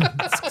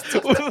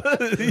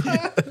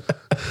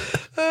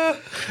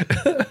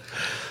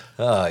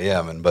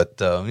 Yeah, man. But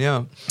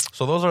yeah,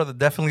 so those are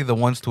definitely the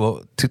ones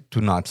to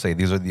not say.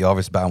 These are the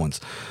obvious bad ones.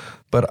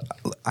 But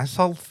I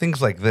saw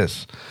things like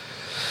this.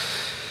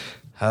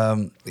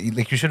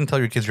 Like you shouldn't tell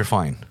your kids you're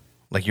fine,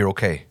 like you're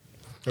okay.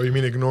 Oh, you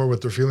mean ignore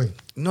what they're feeling?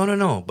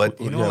 No. But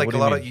you know, Yeah, like what a do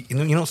you lot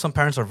mean? of you know, some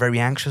parents are very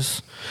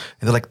anxious,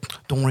 and they're like,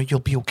 "Don't worry,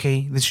 you'll be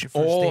okay. This is your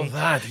first Oh, day.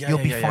 that. Yeah, you'll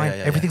yeah, be yeah, fine. yeah,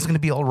 yeah, Everything's gonna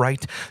be all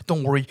right.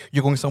 Don't worry,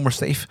 you're going somewhere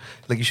safe."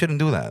 Like you shouldn't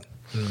do that.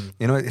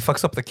 You know, it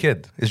fucks up the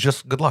kid. It's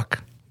just good luck,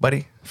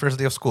 buddy. First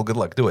day of school, good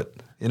luck. Do it.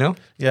 You know.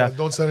 Yeah.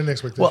 Don't set any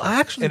expectations. Well, I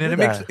actually And did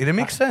that. it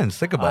makes sense.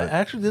 Think about I it.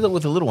 actually did that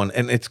with a little one,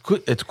 and it's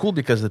cool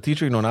because the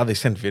teacher, you know, now they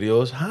send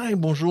videos. Hi,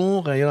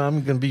 bonjour. You know,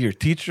 I'm gonna be your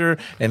teacher,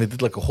 and it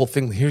did like a whole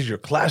thing. Here's your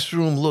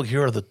classroom. Look,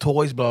 here are the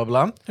toys. Blah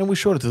blah. And we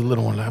showed it to the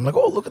little one. I'm like,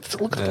 oh, look at this.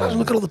 Look at the classroom.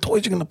 Look at all the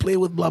toys you're gonna play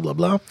with. Blah blah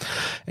blah.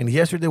 And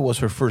yesterday was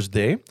her first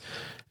day,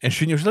 and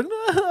she knew she's like,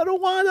 no, I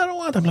don't want.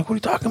 I'm like, what are you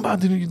talking about?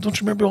 Don't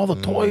you remember all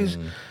the toys?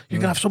 You're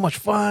gonna have so much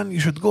fun. You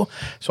should go.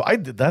 So I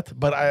did that,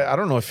 but I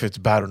don't know if it's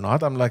bad or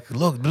not. I'm like,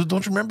 look,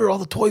 don't you remember all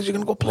the toys you're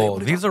gonna go play? Well,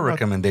 What are you these are talking about?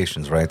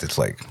 recommendations, right? It's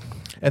like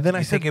And then I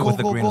You said, take it go, with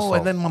a go, grain of go. salt.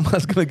 And then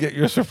Mama's going to get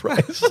you a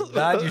surprise.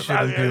 that you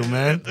shouldn't do,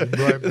 man.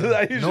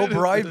 No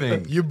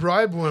bribing. You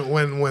bribe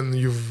when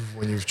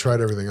you've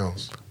tried everything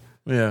else.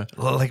 Yeah.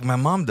 Well, like my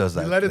mom does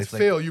that. You let it It's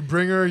like- fail. You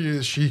bring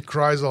her. She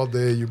cries all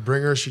day. You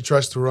bring her. She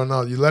tries to run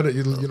out. You let it.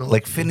 You know.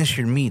 Like finish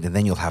your meat and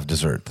then you'll have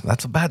dessert.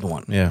 That's a bad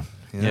one. Yeah.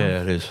 You know?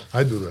 Yeah, it is.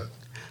 I do that.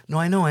 No,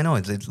 I know.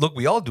 It's look,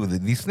 we all do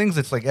these things.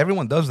 It's like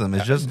everyone does them.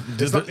 It's just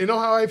It's not, you know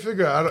how I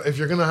figure out if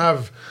you're gonna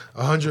have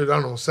 100, I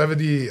don't know,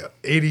 70,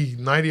 80,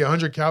 90,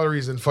 100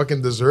 calories in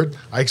fucking dessert,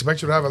 I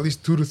expect you to have at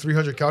least 200 to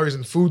 300 calories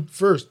in food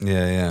first.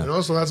 yeah. You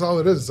know, so that's all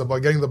it is. It's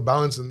about getting the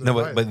balance in the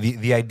No, diet. but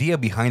the idea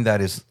behind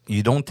that is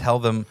you don't tell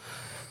them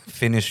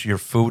finish your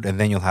food and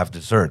then you'll have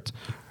dessert,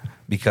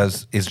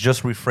 because it's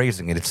just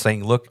rephrasing it. It's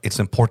saying, look, it's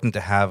important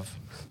to have.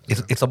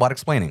 It's about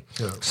explaining.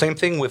 Yeah. Same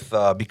thing with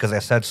because I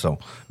said so.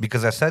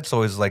 Because I said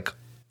so is like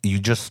you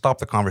just stop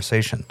the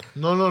conversation.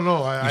 No.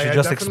 You should I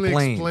just definitely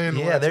explain. why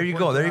Yeah, it's there you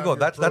go. important There to you go. have your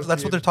That's what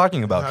protein, they're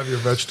talking about Have your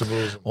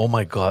vegetables. Oh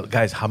my God.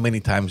 Guys, how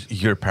many times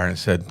your parents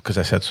said, because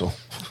I said so?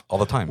 all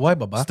the time. Why,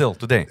 Baba? Still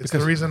today. It's the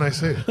reason I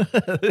say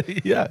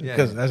it. Yeah,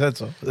 because I said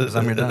so. Because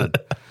I'm your dad.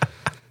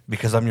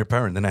 Because I'm your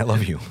parent and I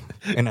love you.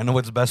 And I know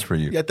what's best for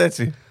you. Yeah, that's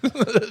it.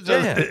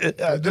 Yeah.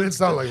 It didn't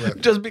sound like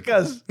that. Just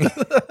because.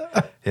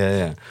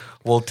 Yeah.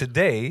 Well,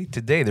 today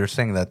they're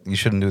saying that you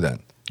shouldn't do that.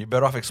 You're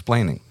better off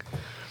explaining.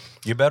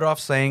 You're better off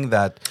saying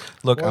that,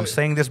 look, I'm What-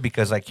 saying this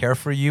because I care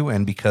for you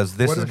and because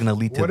this is going to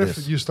lead to what this.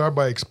 if you start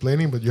by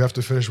explaining, but you have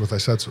to finish with I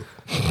said so?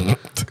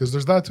 Because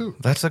there's that too.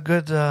 That's a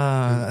good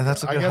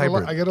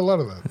hybrid. I get a lot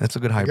of that. That's a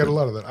good I hybrid. get a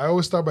lot of that. I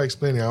always start by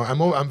explaining.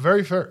 I'm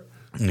very fair,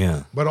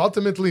 Yeah. but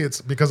ultimately it's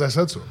because I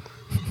said so.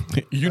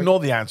 You know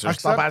the answer.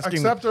 Stop asking.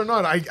 Accept or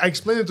not, I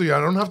explain it to you. I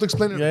don't have to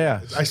explain it. Yeah.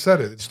 I said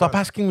it. It's Stop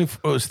fine. asking me.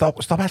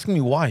 Stop asking me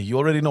why. You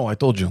already know. I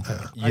told you.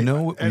 You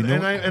know,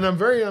 I'm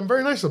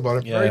very nice about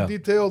it. Yeah, very yeah.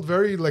 detailed.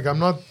 Very like I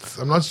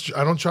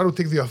don't try to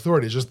take the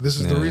authority. It's just this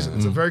is the reason.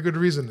 It's a very good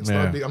reason. It's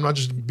Yeah. not. I'm not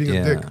just being a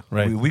yeah. dick.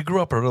 Right. We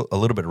grew up a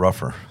little bit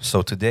rougher.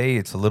 So today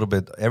it's a little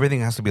bit,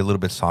 everything has to be a little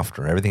bit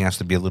softer. Everything has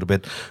to be a little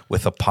bit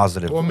with a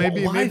positive. Well,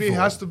 maybe Why it though?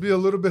 has to be a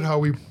little bit how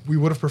we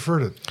would have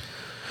preferred it.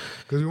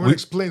 Because we weren't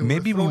explaining.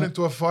 maybe we were thrown we-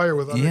 into a fire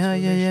without Yeah.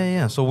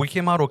 explanation. So we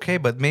came out okay,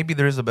 but maybe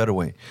there is a better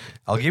way.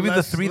 I'll give you the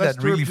Less- three less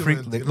that really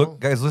turbulent, freak. you Look, know?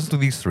 guys, listen to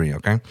these three,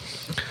 okay?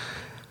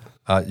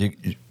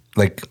 You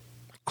like,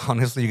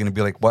 honestly, you're gonna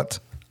be like, what?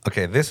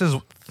 Okay, this is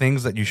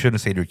things that you shouldn't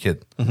say to your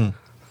kid.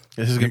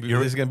 This is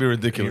gonna be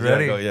ridiculous. You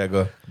ready? Yeah,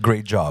 go.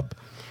 Great job.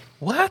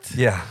 What?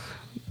 Yeah.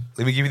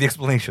 Let me give you the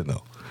explanation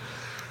though.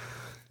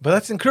 But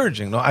that's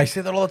encouraging. No, I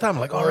say that all the time. I'm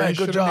like, all Or right, you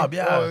good shouldn't job. be-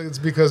 Yeah. well, it's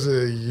because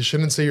you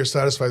shouldn't say you're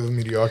satisfied with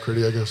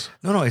mediocrity, I guess.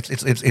 No,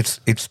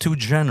 it's too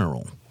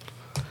general.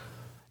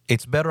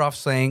 It's better off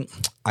saying,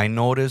 I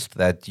noticed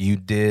that you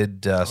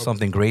did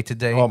something great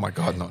today. Oh my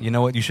God, no. You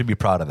know what? You should be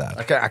proud of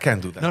that. I can't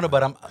do that. No,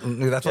 but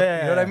that's what, Yeah,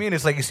 you know what I yeah. mean?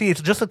 It's like, you see,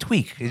 it's just a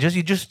tweak. You're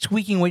just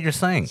tweaking what you're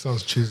saying.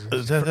 Sounds cheesy.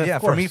 Yeah,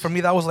 for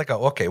me, that was like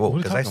okay, well, What are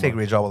you because I talking say about?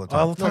 great job all the time.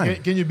 All the No,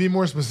 time. can you be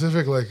more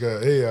specific? Like,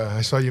 hey,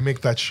 I saw you make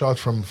that shot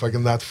from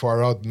fucking that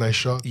far out. Nice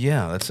shot.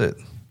 Yeah, that's it.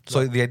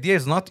 So the idea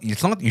is not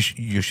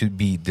you should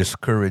be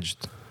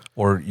discouraged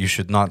or you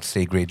should not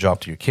say great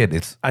job to your kid.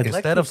 It's I'd like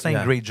instead to- of saying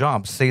yeah. great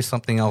job, say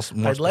something else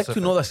more I'd like to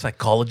specific. know the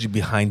psychology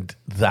behind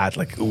that.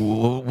 Like,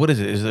 what is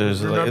it?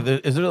 Is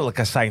there like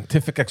a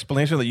scientific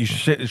explanation that you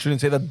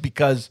shouldn't say that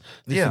because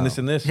this and this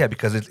and this? Yeah,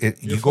 because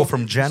you go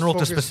from general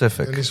to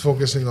specific. And he's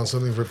focusing on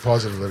something very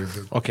positive that he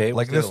did. Okay.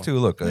 Like what's the this other too.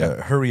 Look,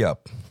 hurry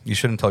up. You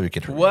shouldn't tell your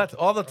kid. Hurry What?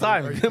 All the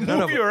time.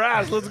 Move your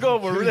ass. Let's go.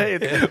 We're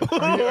late.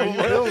 Are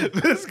you ill?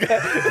 This guy.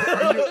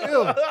 Are you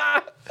ill?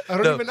 I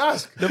don't even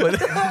ask. No,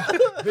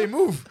 but, They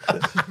move.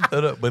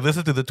 but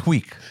listen to the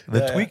tweak. The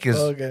Yeah, tweak is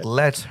okay.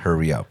 let's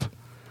hurry up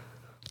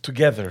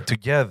Together.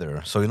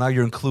 together. So now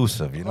you're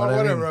inclusive. You know Oh, what I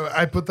mean? whatever.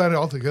 I put that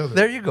all together.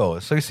 There you go.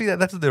 So you see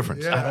that's the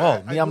difference. Yeah. At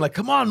all. Me, I'm like,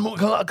 come on,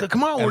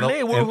 come on, we're the-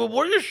 late. and-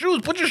 Wear your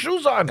shoes. Put your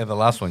shoes on. And the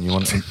last one, you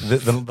want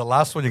the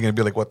last one, you're gonna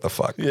be like, what the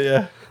fuck?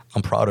 Yeah.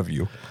 I'm proud of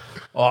you.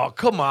 Oh,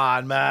 come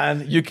on,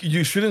 man.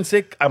 You shouldn't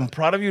say I'm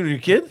proud of you to your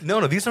kid.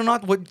 No, these are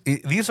not what.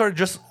 These are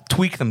just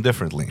tweak them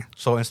differently.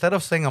 So instead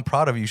of saying I'm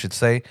proud of you, you should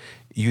say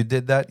you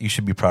did that. You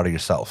should be proud of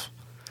yourself.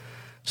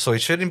 So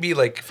it shouldn't be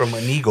like from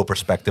an ego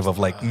perspective of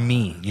like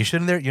me.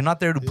 You're not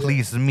there to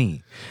please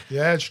me.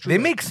 Yeah, it's true. They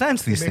make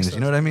sense. These It makes things.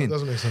 You know what I sense. mean? It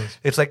doesn't make sense.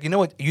 It's like, you know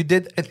what you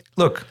did.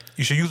 Look,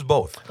 you should use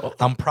both.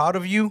 I'm proud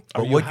of you,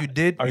 but what you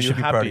did, Are you you should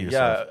be happy? proud of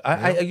yourself.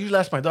 Yeah. I usually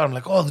ask my daughter. I'm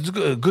like, oh, this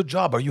is a good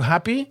job. Are you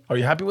happy? Are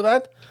you happy with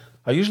that?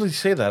 I usually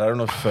say that. I don't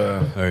know if.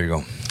 There you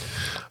go.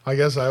 I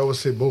guess I always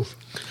say both.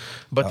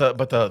 But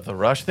the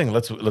rush thing.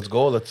 Let's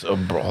go. Let's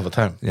bro, all the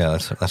time. Yeah,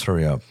 let's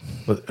hurry up.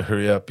 But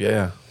hurry up.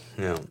 Yeah.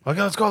 Yeah.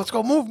 Okay, let's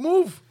go.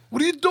 Move.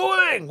 What are you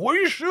doing? Where are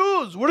your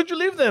shoes? Where did you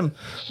leave them?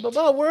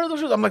 Baba, where are those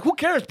shoes? I'm like, who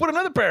cares? Put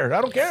another pair.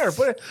 I don't care.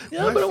 Put it.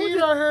 Yeah, My but feet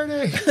are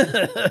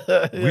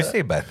hurting. We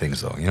say bad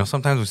things though. You know,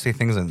 sometimes we say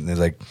things and it's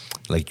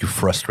like you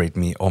frustrate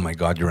me. Oh my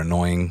God, you're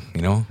annoying.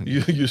 You know.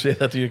 you say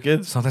that to your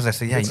kids? Sometimes I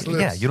say, yeah, It slips.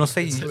 yeah. You don't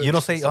say, It you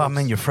don't say, slips. oh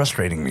man, you're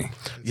frustrating me.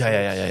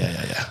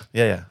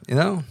 Yeah. You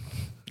know,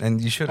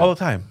 and you should. All the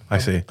time. I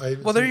say. I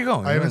even Well, there say- you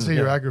go. I even say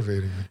you're Yeah.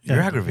 aggravating me.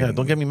 You're aggravating. Yeah,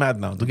 don't get me mad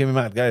now. Don't get me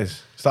mad,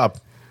 guys. Stop.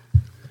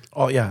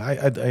 Oh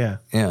yeah, yeah.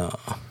 Yeah.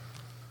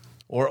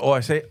 Or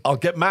I say, I'll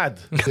get mad.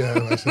 Yeah,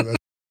 I say that.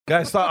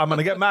 Guys, stop. I'm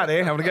gonna get mad,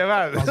 I'm gonna get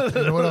mad.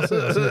 You know what I'll say?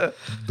 I'll say,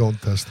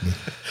 don't test me.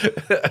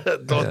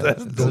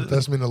 Don't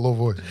test me in a low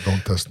voice.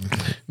 Don't test me.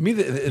 Me,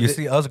 You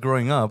see, us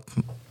growing up,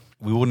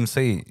 we wouldn't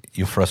say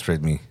you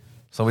frustrate me.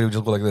 Somebody would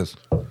just go like this.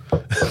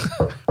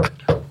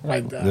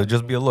 like that. There'd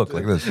just be a look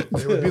like this. It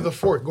would be the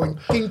fork going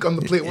tink on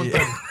the plate one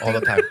time.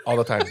 All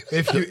the time.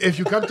 If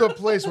you come to a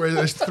place where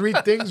there's three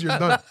things, you're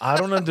done. I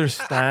don't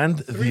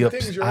understand Three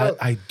things, you're out.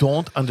 I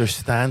don't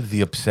understand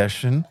the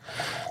obsession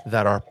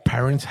that our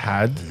parents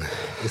had.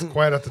 It's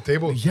quiet at the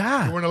table.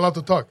 Yeah. You weren't allowed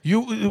to talk.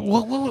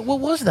 What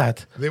was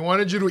that? They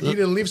wanted you to eat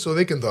and leave so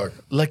they can talk.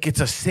 Like it's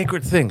a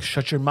sacred thing.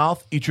 Shut your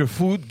mouth, eat your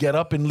food, get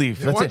up and leave.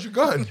 They That's want it. you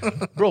gone.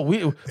 Bro,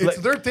 It's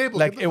their table.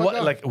 Like Get the it fuck was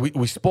out. like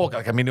we spoke.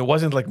 Like I mean, it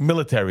wasn't like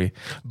military,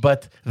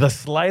 but the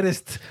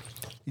slightest,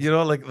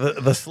 like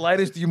the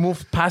slightest you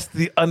move past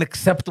the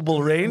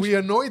unacceptable range. We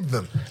annoyed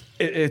them.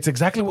 It's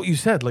exactly what you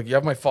said. Like you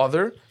have my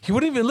father. He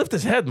wouldn't even lift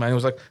his head, man. He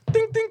was like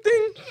ding ding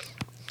ding.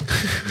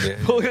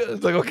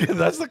 It's like okay,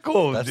 that's the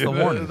code. That's you the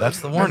know? warning. That's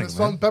the And warning, the salt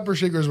man. and pepper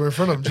shakers were in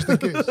front of him just in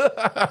case.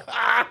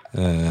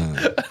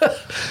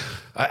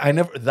 I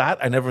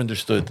never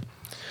understood.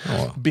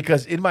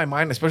 Because in my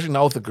mind, especially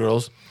now with the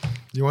girls,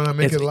 You want to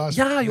make it last.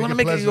 yeah, you want to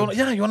make it.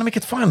 pleasant. You want to make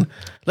it fun.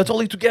 Let's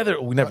all eat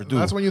together. We never do.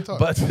 That's when you talk.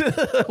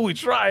 But we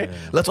try.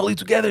 Let's all eat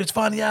together. It's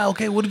fun. Yeah.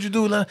 Okay. What did you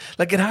do?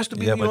 Like it has to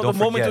be Yeah, you but know, don't the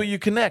moment forget, where you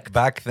connect.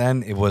 Back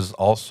then, it was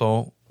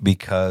also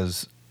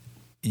because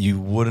you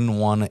wouldn't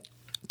want to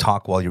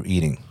talk while you're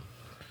eating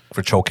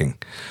for choking,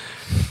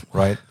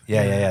 right?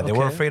 Yeah. They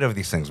were Okay. afraid of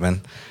these things,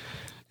 man.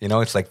 You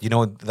know, it's like,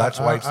 that's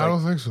why it's I like,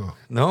 don't think so.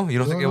 no, you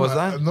don't think it was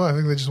that? No, I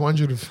think they just want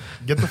you to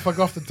get the fuck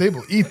off the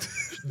table. Eat.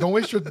 Don't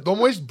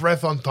waste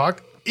breath on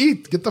talk.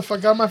 Eat. Get the fuck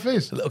out of my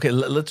face. Okay.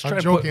 Let's try. I'm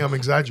and joking. put- I'm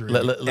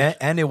exaggerating.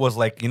 And it was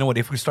like, you know what?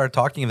 If we start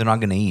talking, they're not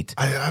going to eat.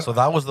 So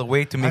that was the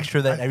way to make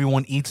sure that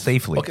everyone eats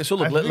safely. Okay.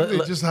 So I look. think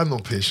they just had no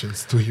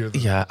patience to hear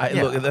them. Yeah.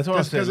 Look, that's what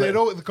I'm saying.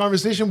 Because the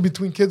conversation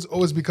between kids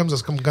always becomes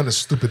some kind of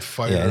stupid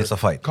fight. Yeah, or it's a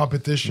fight.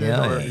 competition,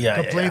 Yeah, or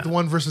yeah, complaint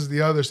one versus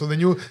the other. So then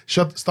you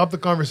stop the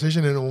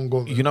conversation and it won't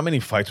go. You know how many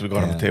fights we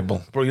got on the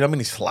table, bro. You know how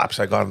many slaps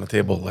I got on the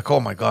table. Like, oh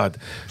my god.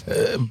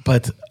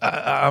 But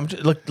I'm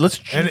just, like, let's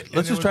And it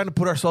just was- try to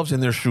put ourselves in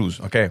their shoes.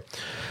 Okay. Okay.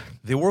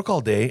 They work all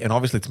day, and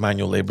obviously it's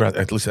manual labor.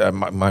 At least in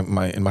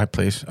my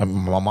place,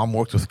 my mom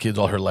worked with kids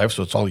all her life,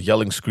 so it's all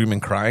yelling, screaming,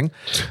 crying.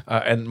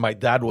 And my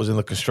dad was in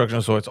the construction,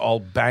 so it's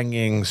all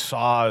banging,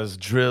 saws,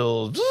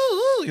 drills,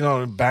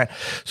 bang.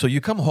 So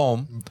you come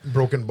home,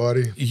 Broken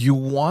body. you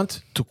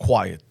want to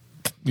quiet.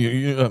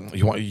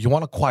 You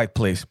want a quiet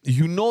place.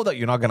 You know that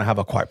you're not going to have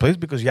a quiet place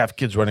because you have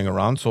kids running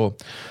around. So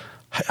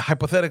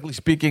hypothetically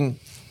speaking,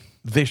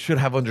 they should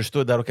have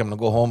understood that, okay, I'm going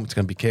to go home. It's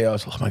going to be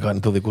chaos. Oh, my God,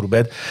 until they go to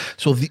bed.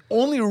 So the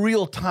only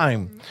real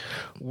time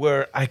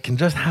where I can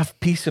just have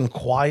peace and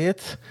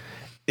quiet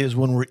is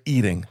when we're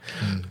eating.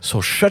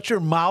 So shut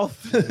your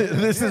mouth.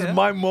 This is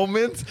my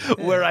moment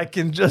where I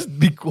can just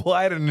be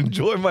quiet and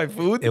enjoy my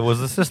food. It was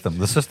the system.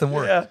 The system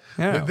worked.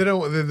 Yeah. They don't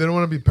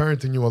want to be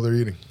parenting you while they're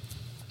eating.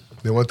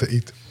 They want to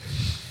eat.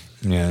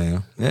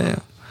 Yeah.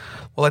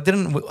 Well, I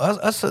didn't.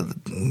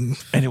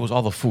 And it was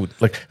all the food.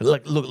 Look.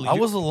 I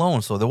was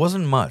alone, so there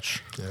wasn't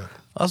much. Yeah.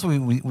 Us, we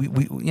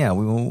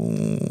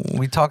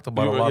talked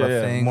about a lot of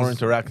things. More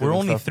interactive. We're and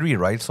only stuff. 3,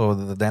 right? So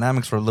the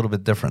dynamics were a little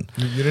bit different.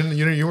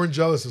 You weren't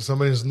jealous if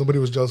nobody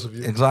was jealous of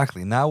you.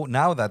 Exactly. Now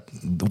that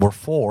we're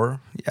 4,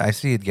 I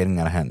see it getting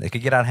out of hand. It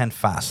could get out of hand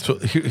fast. So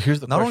here's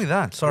the Not question. only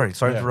that. Sorry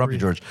to interrupt you,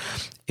 George.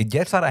 It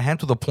gets out of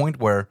hand to the point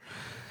where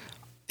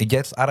it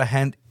gets out of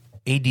hand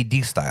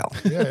ADD style.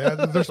 Yeah,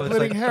 they're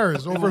splitting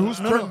hairs over who's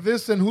turned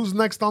this and who's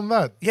next on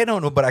that. Yeah,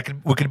 no, but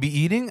we could be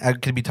eating. I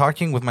could be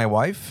talking with my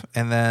wife,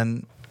 and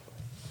then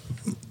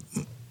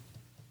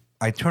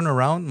I turn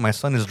around. My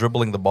son is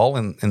dribbling the ball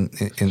in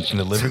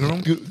the living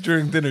room.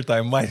 During dinner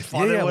time, my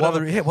father.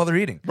 While they're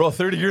eating. Bro,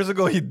 30 years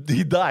ago, he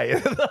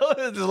died. That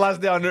was his last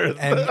day on earth.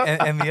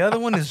 And the other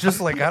one is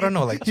just like, I don't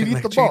know, like, He'd eat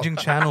like the ball. changing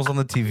channels on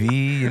the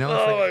TV, you know?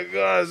 Oh my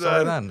God,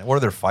 So man. then, or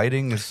they're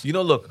fighting. It's,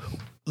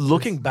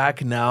 Looking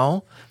back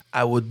now,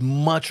 I would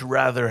much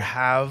rather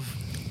have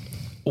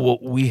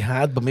what we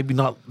had, but maybe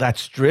not that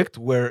strict,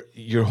 where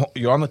you're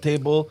on the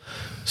table,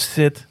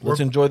 sit, let's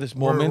enjoy this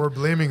moment. We're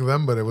blaming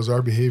them, but it was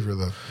our behavior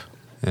that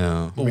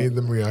yeah. made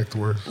them react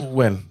worse.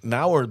 When?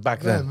 Now or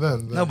back then?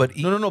 Then. No, but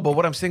No. But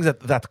what I'm saying is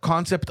that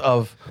concept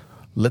of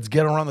let's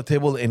get around the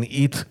table and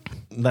eat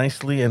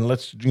nicely and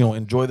let's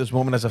enjoy this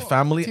moment as a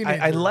family. I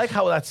teenagers. like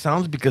how that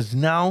sounds because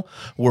now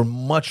we're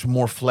much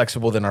more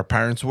flexible than our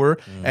parents were.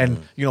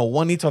 And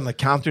one eats on the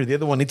counter, the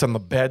other one eats on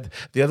the bed,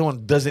 the other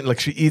one doesn't. Like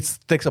she eats,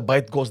 takes a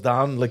bite, goes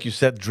down, like you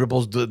said,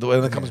 dribbles, and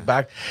then comes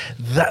back.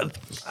 That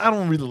I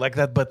don't really like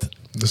that, but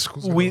The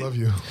school's gonna love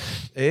you.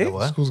 Eh?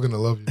 The school's gonna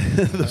love you.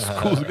 The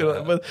school's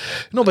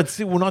gonna. But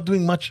see, we're not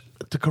doing much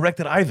to correct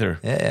it either.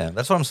 Yeah,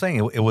 that's what I'm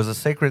saying. It was a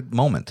sacred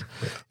moment.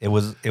 It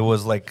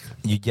was like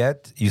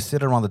you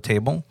sit around the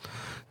table.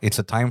 It's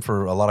a time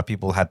for a lot of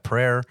people had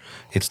prayer.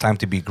 It's time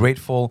to be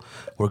grateful.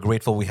 We're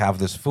grateful we have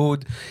this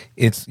food.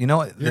 It's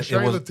You're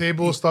sharing the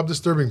table. Stop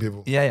disturbing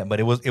people. Yeah,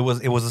 but it was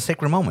a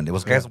sacred moment. It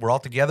was guys, we're all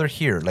together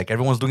here. Like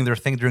everyone's doing their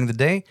thing during the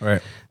day.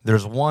 Right.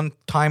 There's one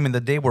time in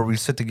the day where we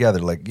sit together.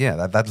 Like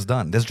that's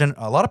done.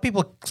 A lot of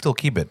people still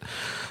keep it.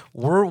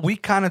 We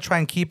kind of try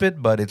and keep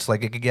it, but it's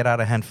like it could get out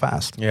of hand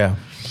fast. Yeah.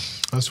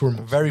 That's where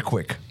Very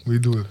quick. we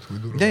do it.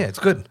 Yeah, it's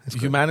good.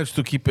 You managed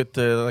to keep it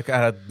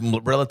at a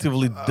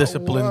relatively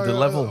disciplined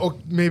level.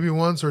 Maybe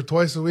once or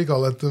twice a week, I'll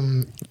let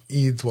them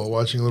eat while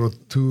watching a little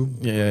tube.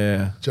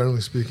 Yeah.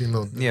 Generally speaking,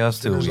 no. Yeah, us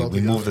too. Dinners all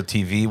We move the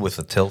together. TV with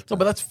a tilt. No,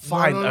 but that's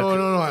fine.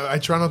 No. I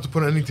try not to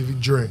put any TV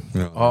during.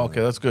 Oh,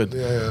 okay, that's good.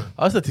 Yeah.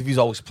 Us, the TV's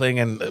always playing,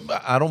 and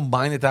I don't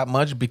mind it that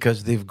much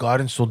because they've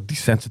gotten so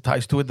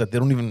desensitized to it that they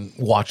don't even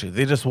watch it.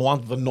 They just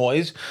want the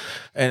noise,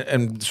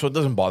 and so it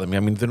doesn't bother me. I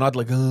mean, they're not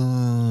like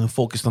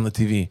focused on the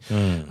TV.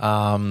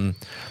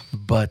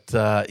 But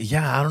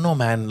I don't know,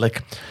 man.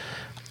 Like,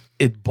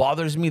 it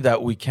bothers me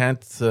that we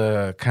can't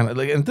kind of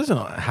like, and it doesn't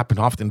happen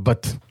often,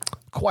 but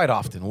quite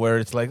often, where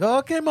it's like, oh,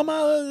 okay,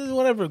 mama,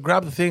 whatever,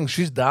 grab the thing.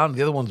 She's down.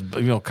 The other one's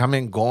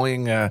coming,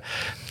 going.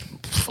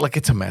 Like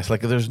it's a mess.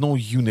 Like there's no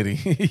unity.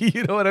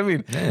 You know what I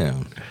mean?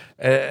 Yeah.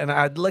 And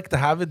I'd like to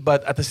have it,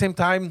 but at the same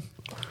time,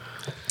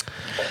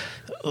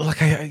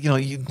 like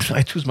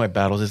I choose my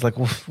battles. It's like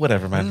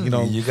whatever, man.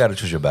 You got to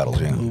choose your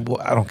battles. Yeah.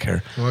 Well, I don't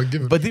care. Well, I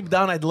give it. But deep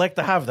down, I'd like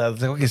to have that.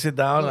 It's like, okay, sit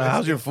down.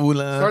 How's your food?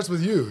 Starts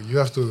with you. You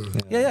have to.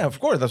 Yeah, of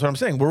course. That's what I'm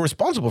saying. We're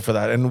responsible for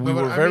that, and we No,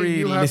 but were I mean, very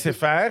you have to-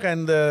 laissez-faire.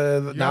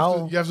 And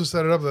now, You have to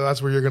set it up that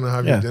that's where you're gonna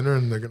have your dinner,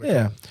 and they're gonna.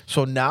 yeah.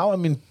 So now, I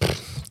mean,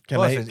 can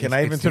Well, I it's- even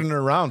it's- turn it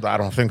around? I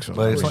don't think so.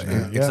 But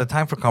it's a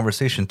time for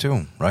conversation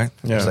too, right?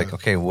 Yeah. It's like,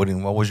 okay, what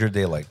was your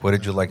day like? What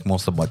did you like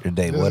most about your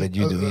day? What did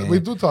you do? We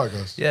do talk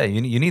us. Yeah,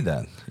 you need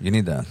that. You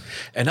need that.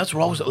 And that's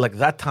where I was like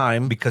that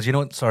time. Because you know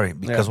what? Sorry.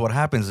 Because what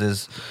happens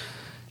is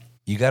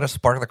you got to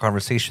spark the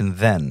conversation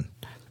then.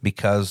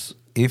 Because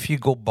if you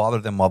go bother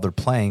them while they're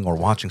playing or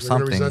watching They're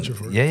gonna something, resent you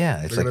for it.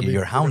 yeah, it's They're like gonna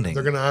you're hounding.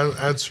 They're going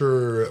to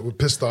answer with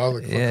pissed off.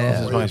 Like, fuck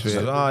Yeah. off, Nice, like,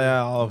 because, oh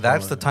yeah,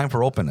 That's the time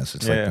for openness.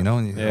 It's like, you know,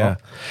 yeah.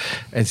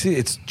 And see,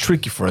 it's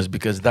tricky for us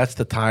because that's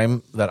the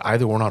time that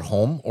either we're not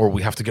home or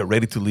we have to get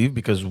ready to leave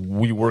because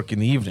we work in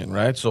the evening,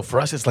 right? So for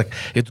us, it's like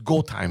it's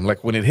go time.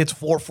 Like when it hits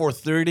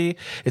 4:30,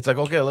 it's like,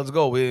 okay, let's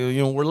go.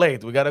 We're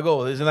late. We gotta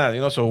go. This and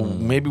that. So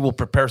maybe we'll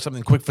prepare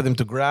something quick for them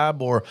to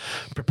grab or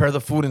prepare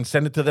the food and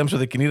send it to them so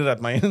they can eat it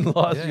at my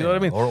in-laws. Yeah, you know what I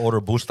mean? Or order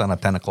Bustan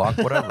at 10 o'clock,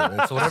 whatever.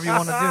 It's whatever you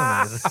want to do,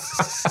 man.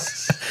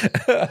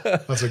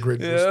 That's a great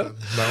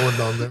boost. That one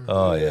down there.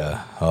 Oh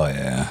yeah.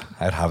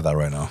 I'd have that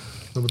right now.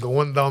 No, but the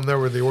one down there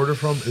where they order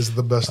from is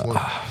the best one.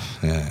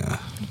 Yeah.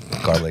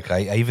 Garlic.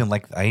 I even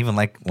like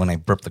when I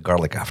burp the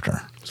garlic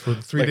after. It's for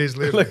 3 days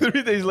later. Like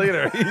 3 days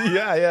later.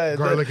 yeah.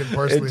 Garlic and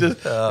parsley.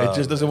 It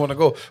just doesn't want to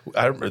go.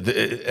 I remember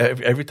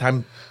every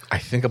time I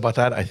think about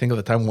that, I think of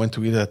the time we went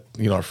to eat at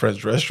our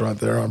friend's restaurant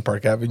there on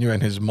Park Avenue,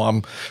 and his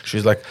mom,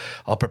 she's like,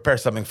 "I'll prepare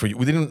something for you."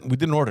 We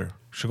didn't order.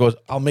 She goes,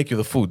 "I'll make you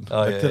the food."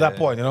 To that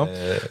point,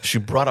 she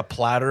brought a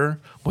platter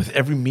with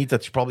every meat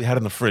that she probably had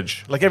in the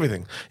fridge, like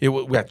everything.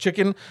 We had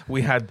chicken,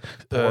 we had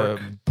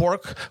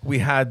pork, we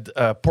had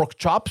pork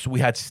chops,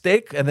 we had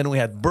steak, and then we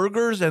had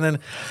burgers, and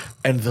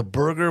the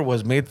burger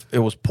was made. It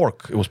was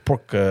pork. It was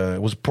pork. It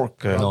was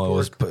pork. No,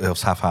 it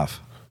was half.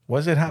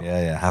 Was it half?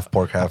 Yeah, half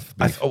pork, half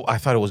beef. I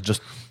thought it was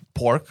just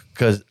pork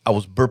because I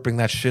was burping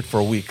that shit for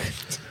a week.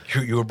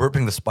 You were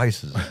burping the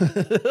spices.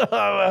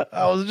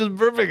 I was just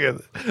burping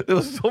it. There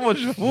was so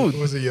much food.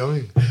 Was it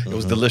yummy? It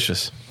was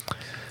delicious.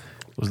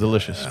 It was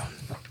delicious.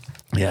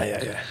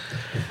 Yeah.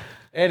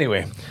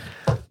 Anyway,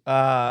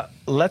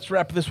 let's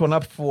wrap this one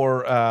up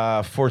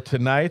for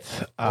tonight.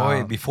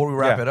 Boy, before we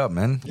wrap it up,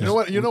 man. You know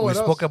what? You know we what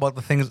spoke else? about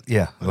the things.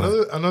 Yeah.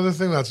 Another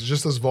thing that's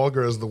just as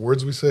vulgar as the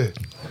words we say.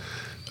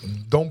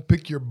 Don't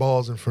pick your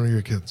balls in front of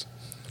your kids.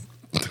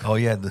 Oh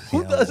yeah.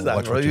 Who does that,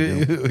 watch bro? what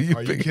you do.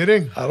 Are you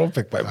kidding? I don't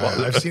pick my balls.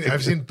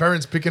 I've seen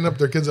parents picking up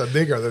their kids at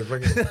daycare. They're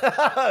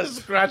fucking,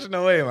 Scratching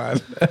away,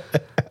 man.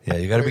 Yeah,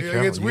 you gotta be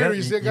careful. it's weird.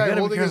 You see a guy gotta be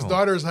holding his careful.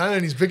 daughter's hand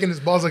and he's picking his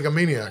balls like a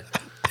maniac.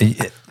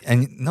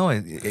 And no,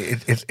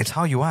 it's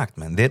how you act,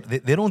 man.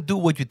 They don't do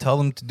what you tell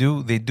them to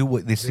do. They do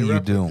what they see you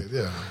do. Replicate,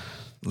 yeah.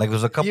 Like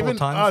there's a couple Even of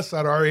times. us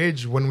at our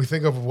age, when we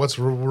think of what's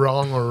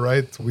wrong or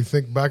right, we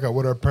think back at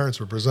what our parents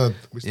represent.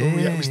 We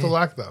still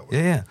act that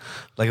way. Yeah.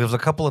 Like there's a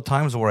couple of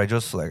times where I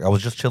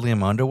was just chilling in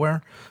my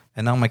underwear,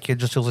 and now my kid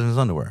just chills in his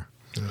underwear.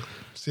 Yeah.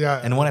 See,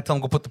 And when I tell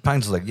him go put the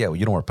pants, he's like, yeah, well,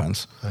 you don't wear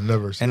pants. I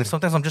never. And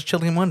sometimes I'm just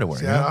chilling in my underwear.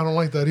 See, you know? I don't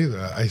like that either.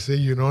 I say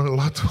you know a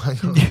lot to hang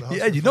out. in the house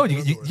Yeah, with you know, fucking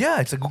underwear.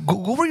 yeah. It's like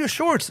go wear your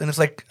shorts, and it's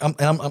like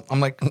I'm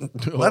like,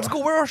 let's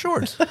go wear our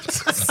shorts.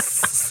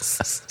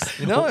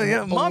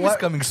 Mommy's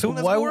coming soon.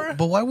 Let's go wear.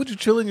 But why would you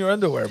chill in your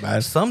underwear,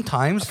 man?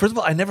 Sometimes, First of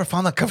all, I never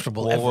found that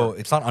comfortable. well, ever. well,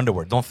 it's not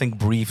underwear. Don't think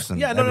briefs and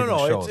Yeah, no.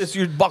 everything shows. It's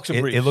your boxer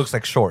briefs. It looks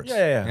like shorts.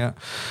 Yeah.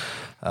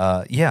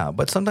 Yeah,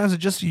 but sometimes it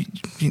just you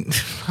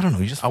I don't know.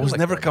 You just I feel was like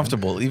never that, man.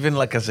 comfortable. Even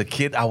like as a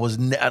kid, I was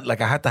like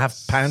I had to have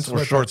pants or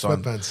Sweatpants, shorts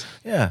on. sweatpants.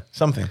 Yeah,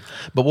 something.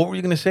 But what were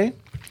you gonna say?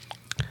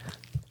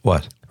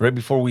 What? Right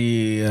before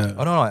we.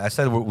 Oh no! I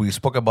said we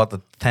spoke about the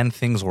 10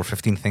 things or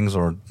 15 things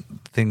or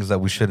things that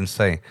we shouldn't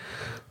say,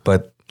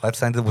 but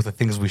let's end it with the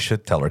things we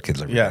should tell our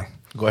kids every day. Yeah,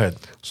 go ahead.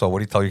 So what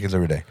do you tell your kids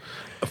every day?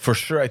 For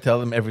sure, I tell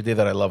them every day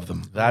that I love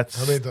them. That's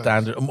How many times?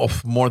 standard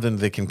of more than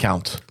they can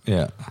count.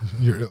 Yeah.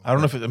 I don't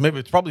know if maybe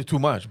it's probably too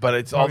much, but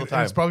it's all the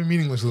time. It's probably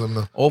meaningless to them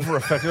now. Over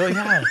effective.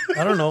 Yeah,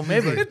 I don't know.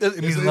 Maybe. It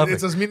means nothing.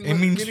 It's as It means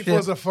meaningful shit.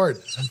 as a fart.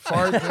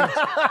 Fart.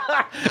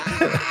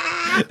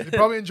 They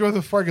probably enjoy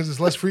the fart because it's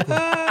less frequent.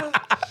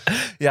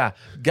 Yeah,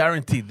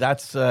 guaranteed.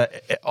 That's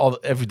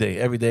every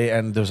day,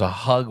 and there's a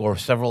hug or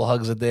several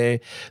hugs a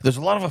day. There's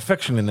a lot of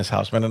affection in this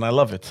house, man, and I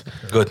love it.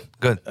 Good.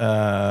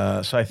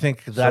 So I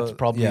think that's So,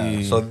 probably.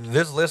 yeah. So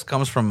this list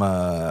comes from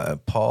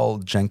Paul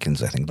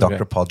Jenkins, I think,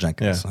 Dr. Paul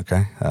Jenkins. Yeah.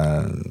 Okay.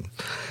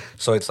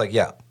 So it's like,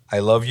 yeah, I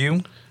love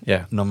you.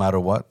 Yeah. No matter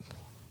what,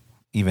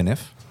 even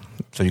if.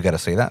 So you got to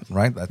say that,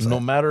 right? That's No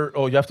matter.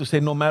 Oh, you have to say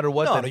no matter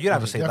what. No, you don't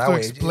have to say You it have that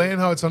to way. explain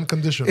how it's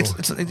unconditional.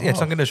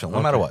 It's unconditional,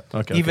 no matter what.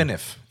 Okay, Even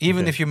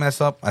okay. if you mess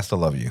up, I still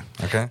love you.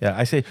 Okay. Yeah,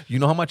 I say, you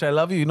know how much I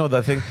love you. You know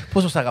that thing.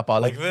 Puso sa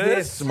kapal, like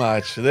this?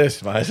 much.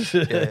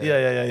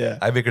 Yeah.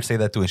 I make her say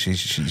that too,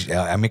 and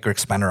I make her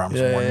expand her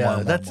arms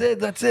more.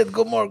 That's it.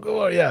 Go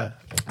more. Yeah.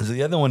 So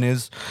the other one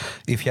is,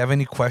 if you have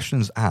any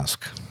questions,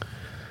 ask.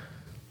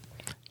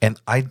 And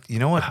you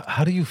know what?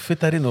 How do you fit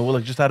that in though?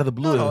 Like just out of the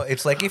blue. No,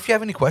 it's like if you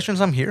have any questions,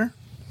 I'm here.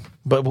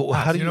 But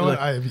how do you you know like?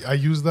 what? I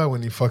use that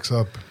when he fucks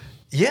up.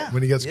 Yeah.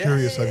 When he gets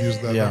curious, I've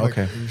used that. Yeah, I'm like,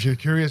 okay. if you're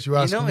curious, you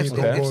ask me. it's,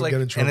 Don't it's go like,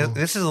 get in trouble. and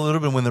this is a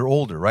little bit when they're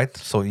older, right?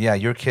 So yeah,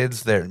 your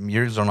kids,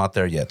 yours are not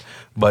there yet.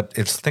 But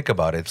think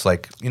about it. It's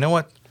like, you know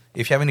what?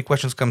 If you have any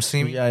questions, come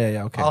see me.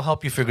 Yeah, okay. I'll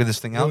help you figure this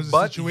thing There out. was a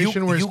But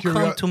situation where you his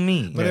come to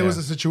me. But it was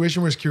a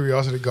situation where his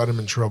curiosity got him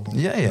in trouble.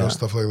 Yeah, You know, yeah.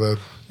 stuff like that.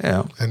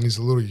 Yeah. And he's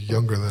a little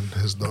younger than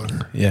his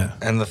daughter. Yeah.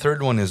 And the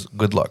third one is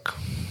good luck.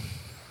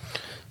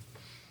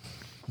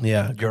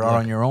 Yeah, You're out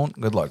on your own.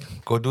 Good luck.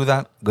 Go do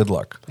that. Good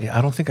luck. Yeah,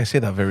 I don't think I say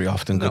that very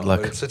often. Good No,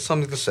 luck. It's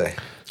something to say.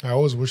 I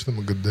always wish them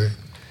a good day.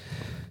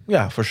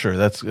 Yeah, for sure.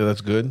 That's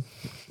good.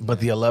 But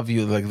the I love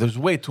you, like, there's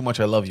way too much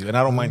I love you, and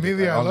I don't mind.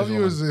 Maybe I love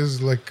you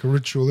is like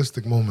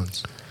ritualistic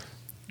moments.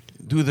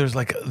 Dude, there's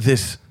like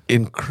this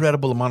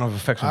incredible amount of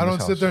affection. I in don't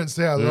this sit house. there and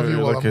say I love you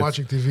while Like I'm it's-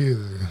 watching TV.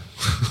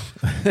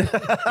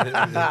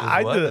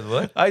 I What? do.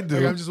 What? I Like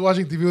do I'm just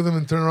watching TV with them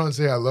and turn around and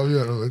say I love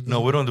you. I don't know.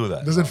 No, we don't do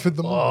that. Doesn't fit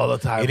the all the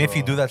mood. time. And if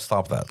you bro. do that,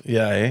 stop that.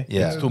 yeah, eh?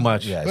 Yeah. It's too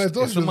much. Yeah. But I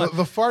told It's you, too much.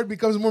 the fart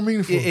becomes more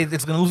meaningful.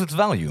 It's going to lose its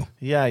value.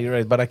 Yeah, you're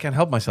right. But I can't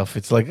help myself.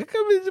 It's like,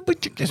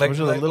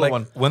 especially the little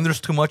one. When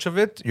there's too much of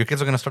it, your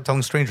kids are going to start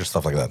telling strangers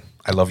stuff like that.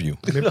 I love you.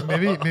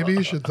 Maybe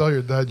you should tell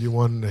your dad you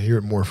want to hear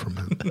it more from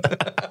him.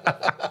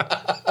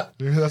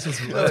 Maybe that's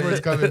where it's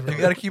coming You from.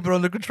 got to keep it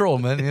under control,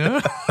 man. You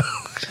know,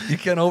 you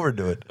can't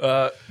overdo it.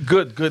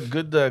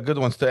 Good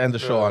ones to end the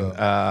show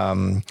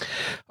on.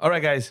 All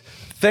right, guys.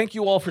 Thank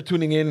you all for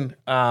tuning in.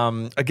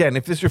 Again,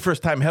 if this is your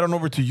first time, head on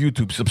over to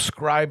YouTube,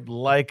 subscribe,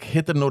 like,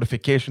 hit the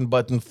notification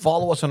button,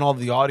 follow us on all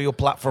the audio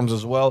platforms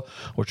as well.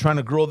 We're trying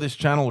to grow this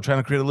channel. We're trying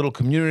to create a little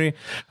community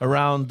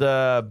around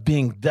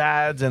being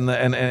dads and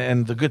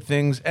the good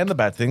things and the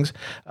bad things.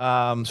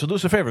 So do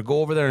us a favor, go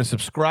over there and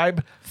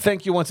subscribe.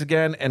 Thank you once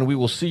again, and we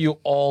will see you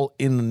all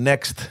in the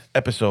next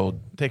episode.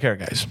 Take care,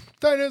 guys.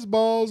 Tennis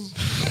balls.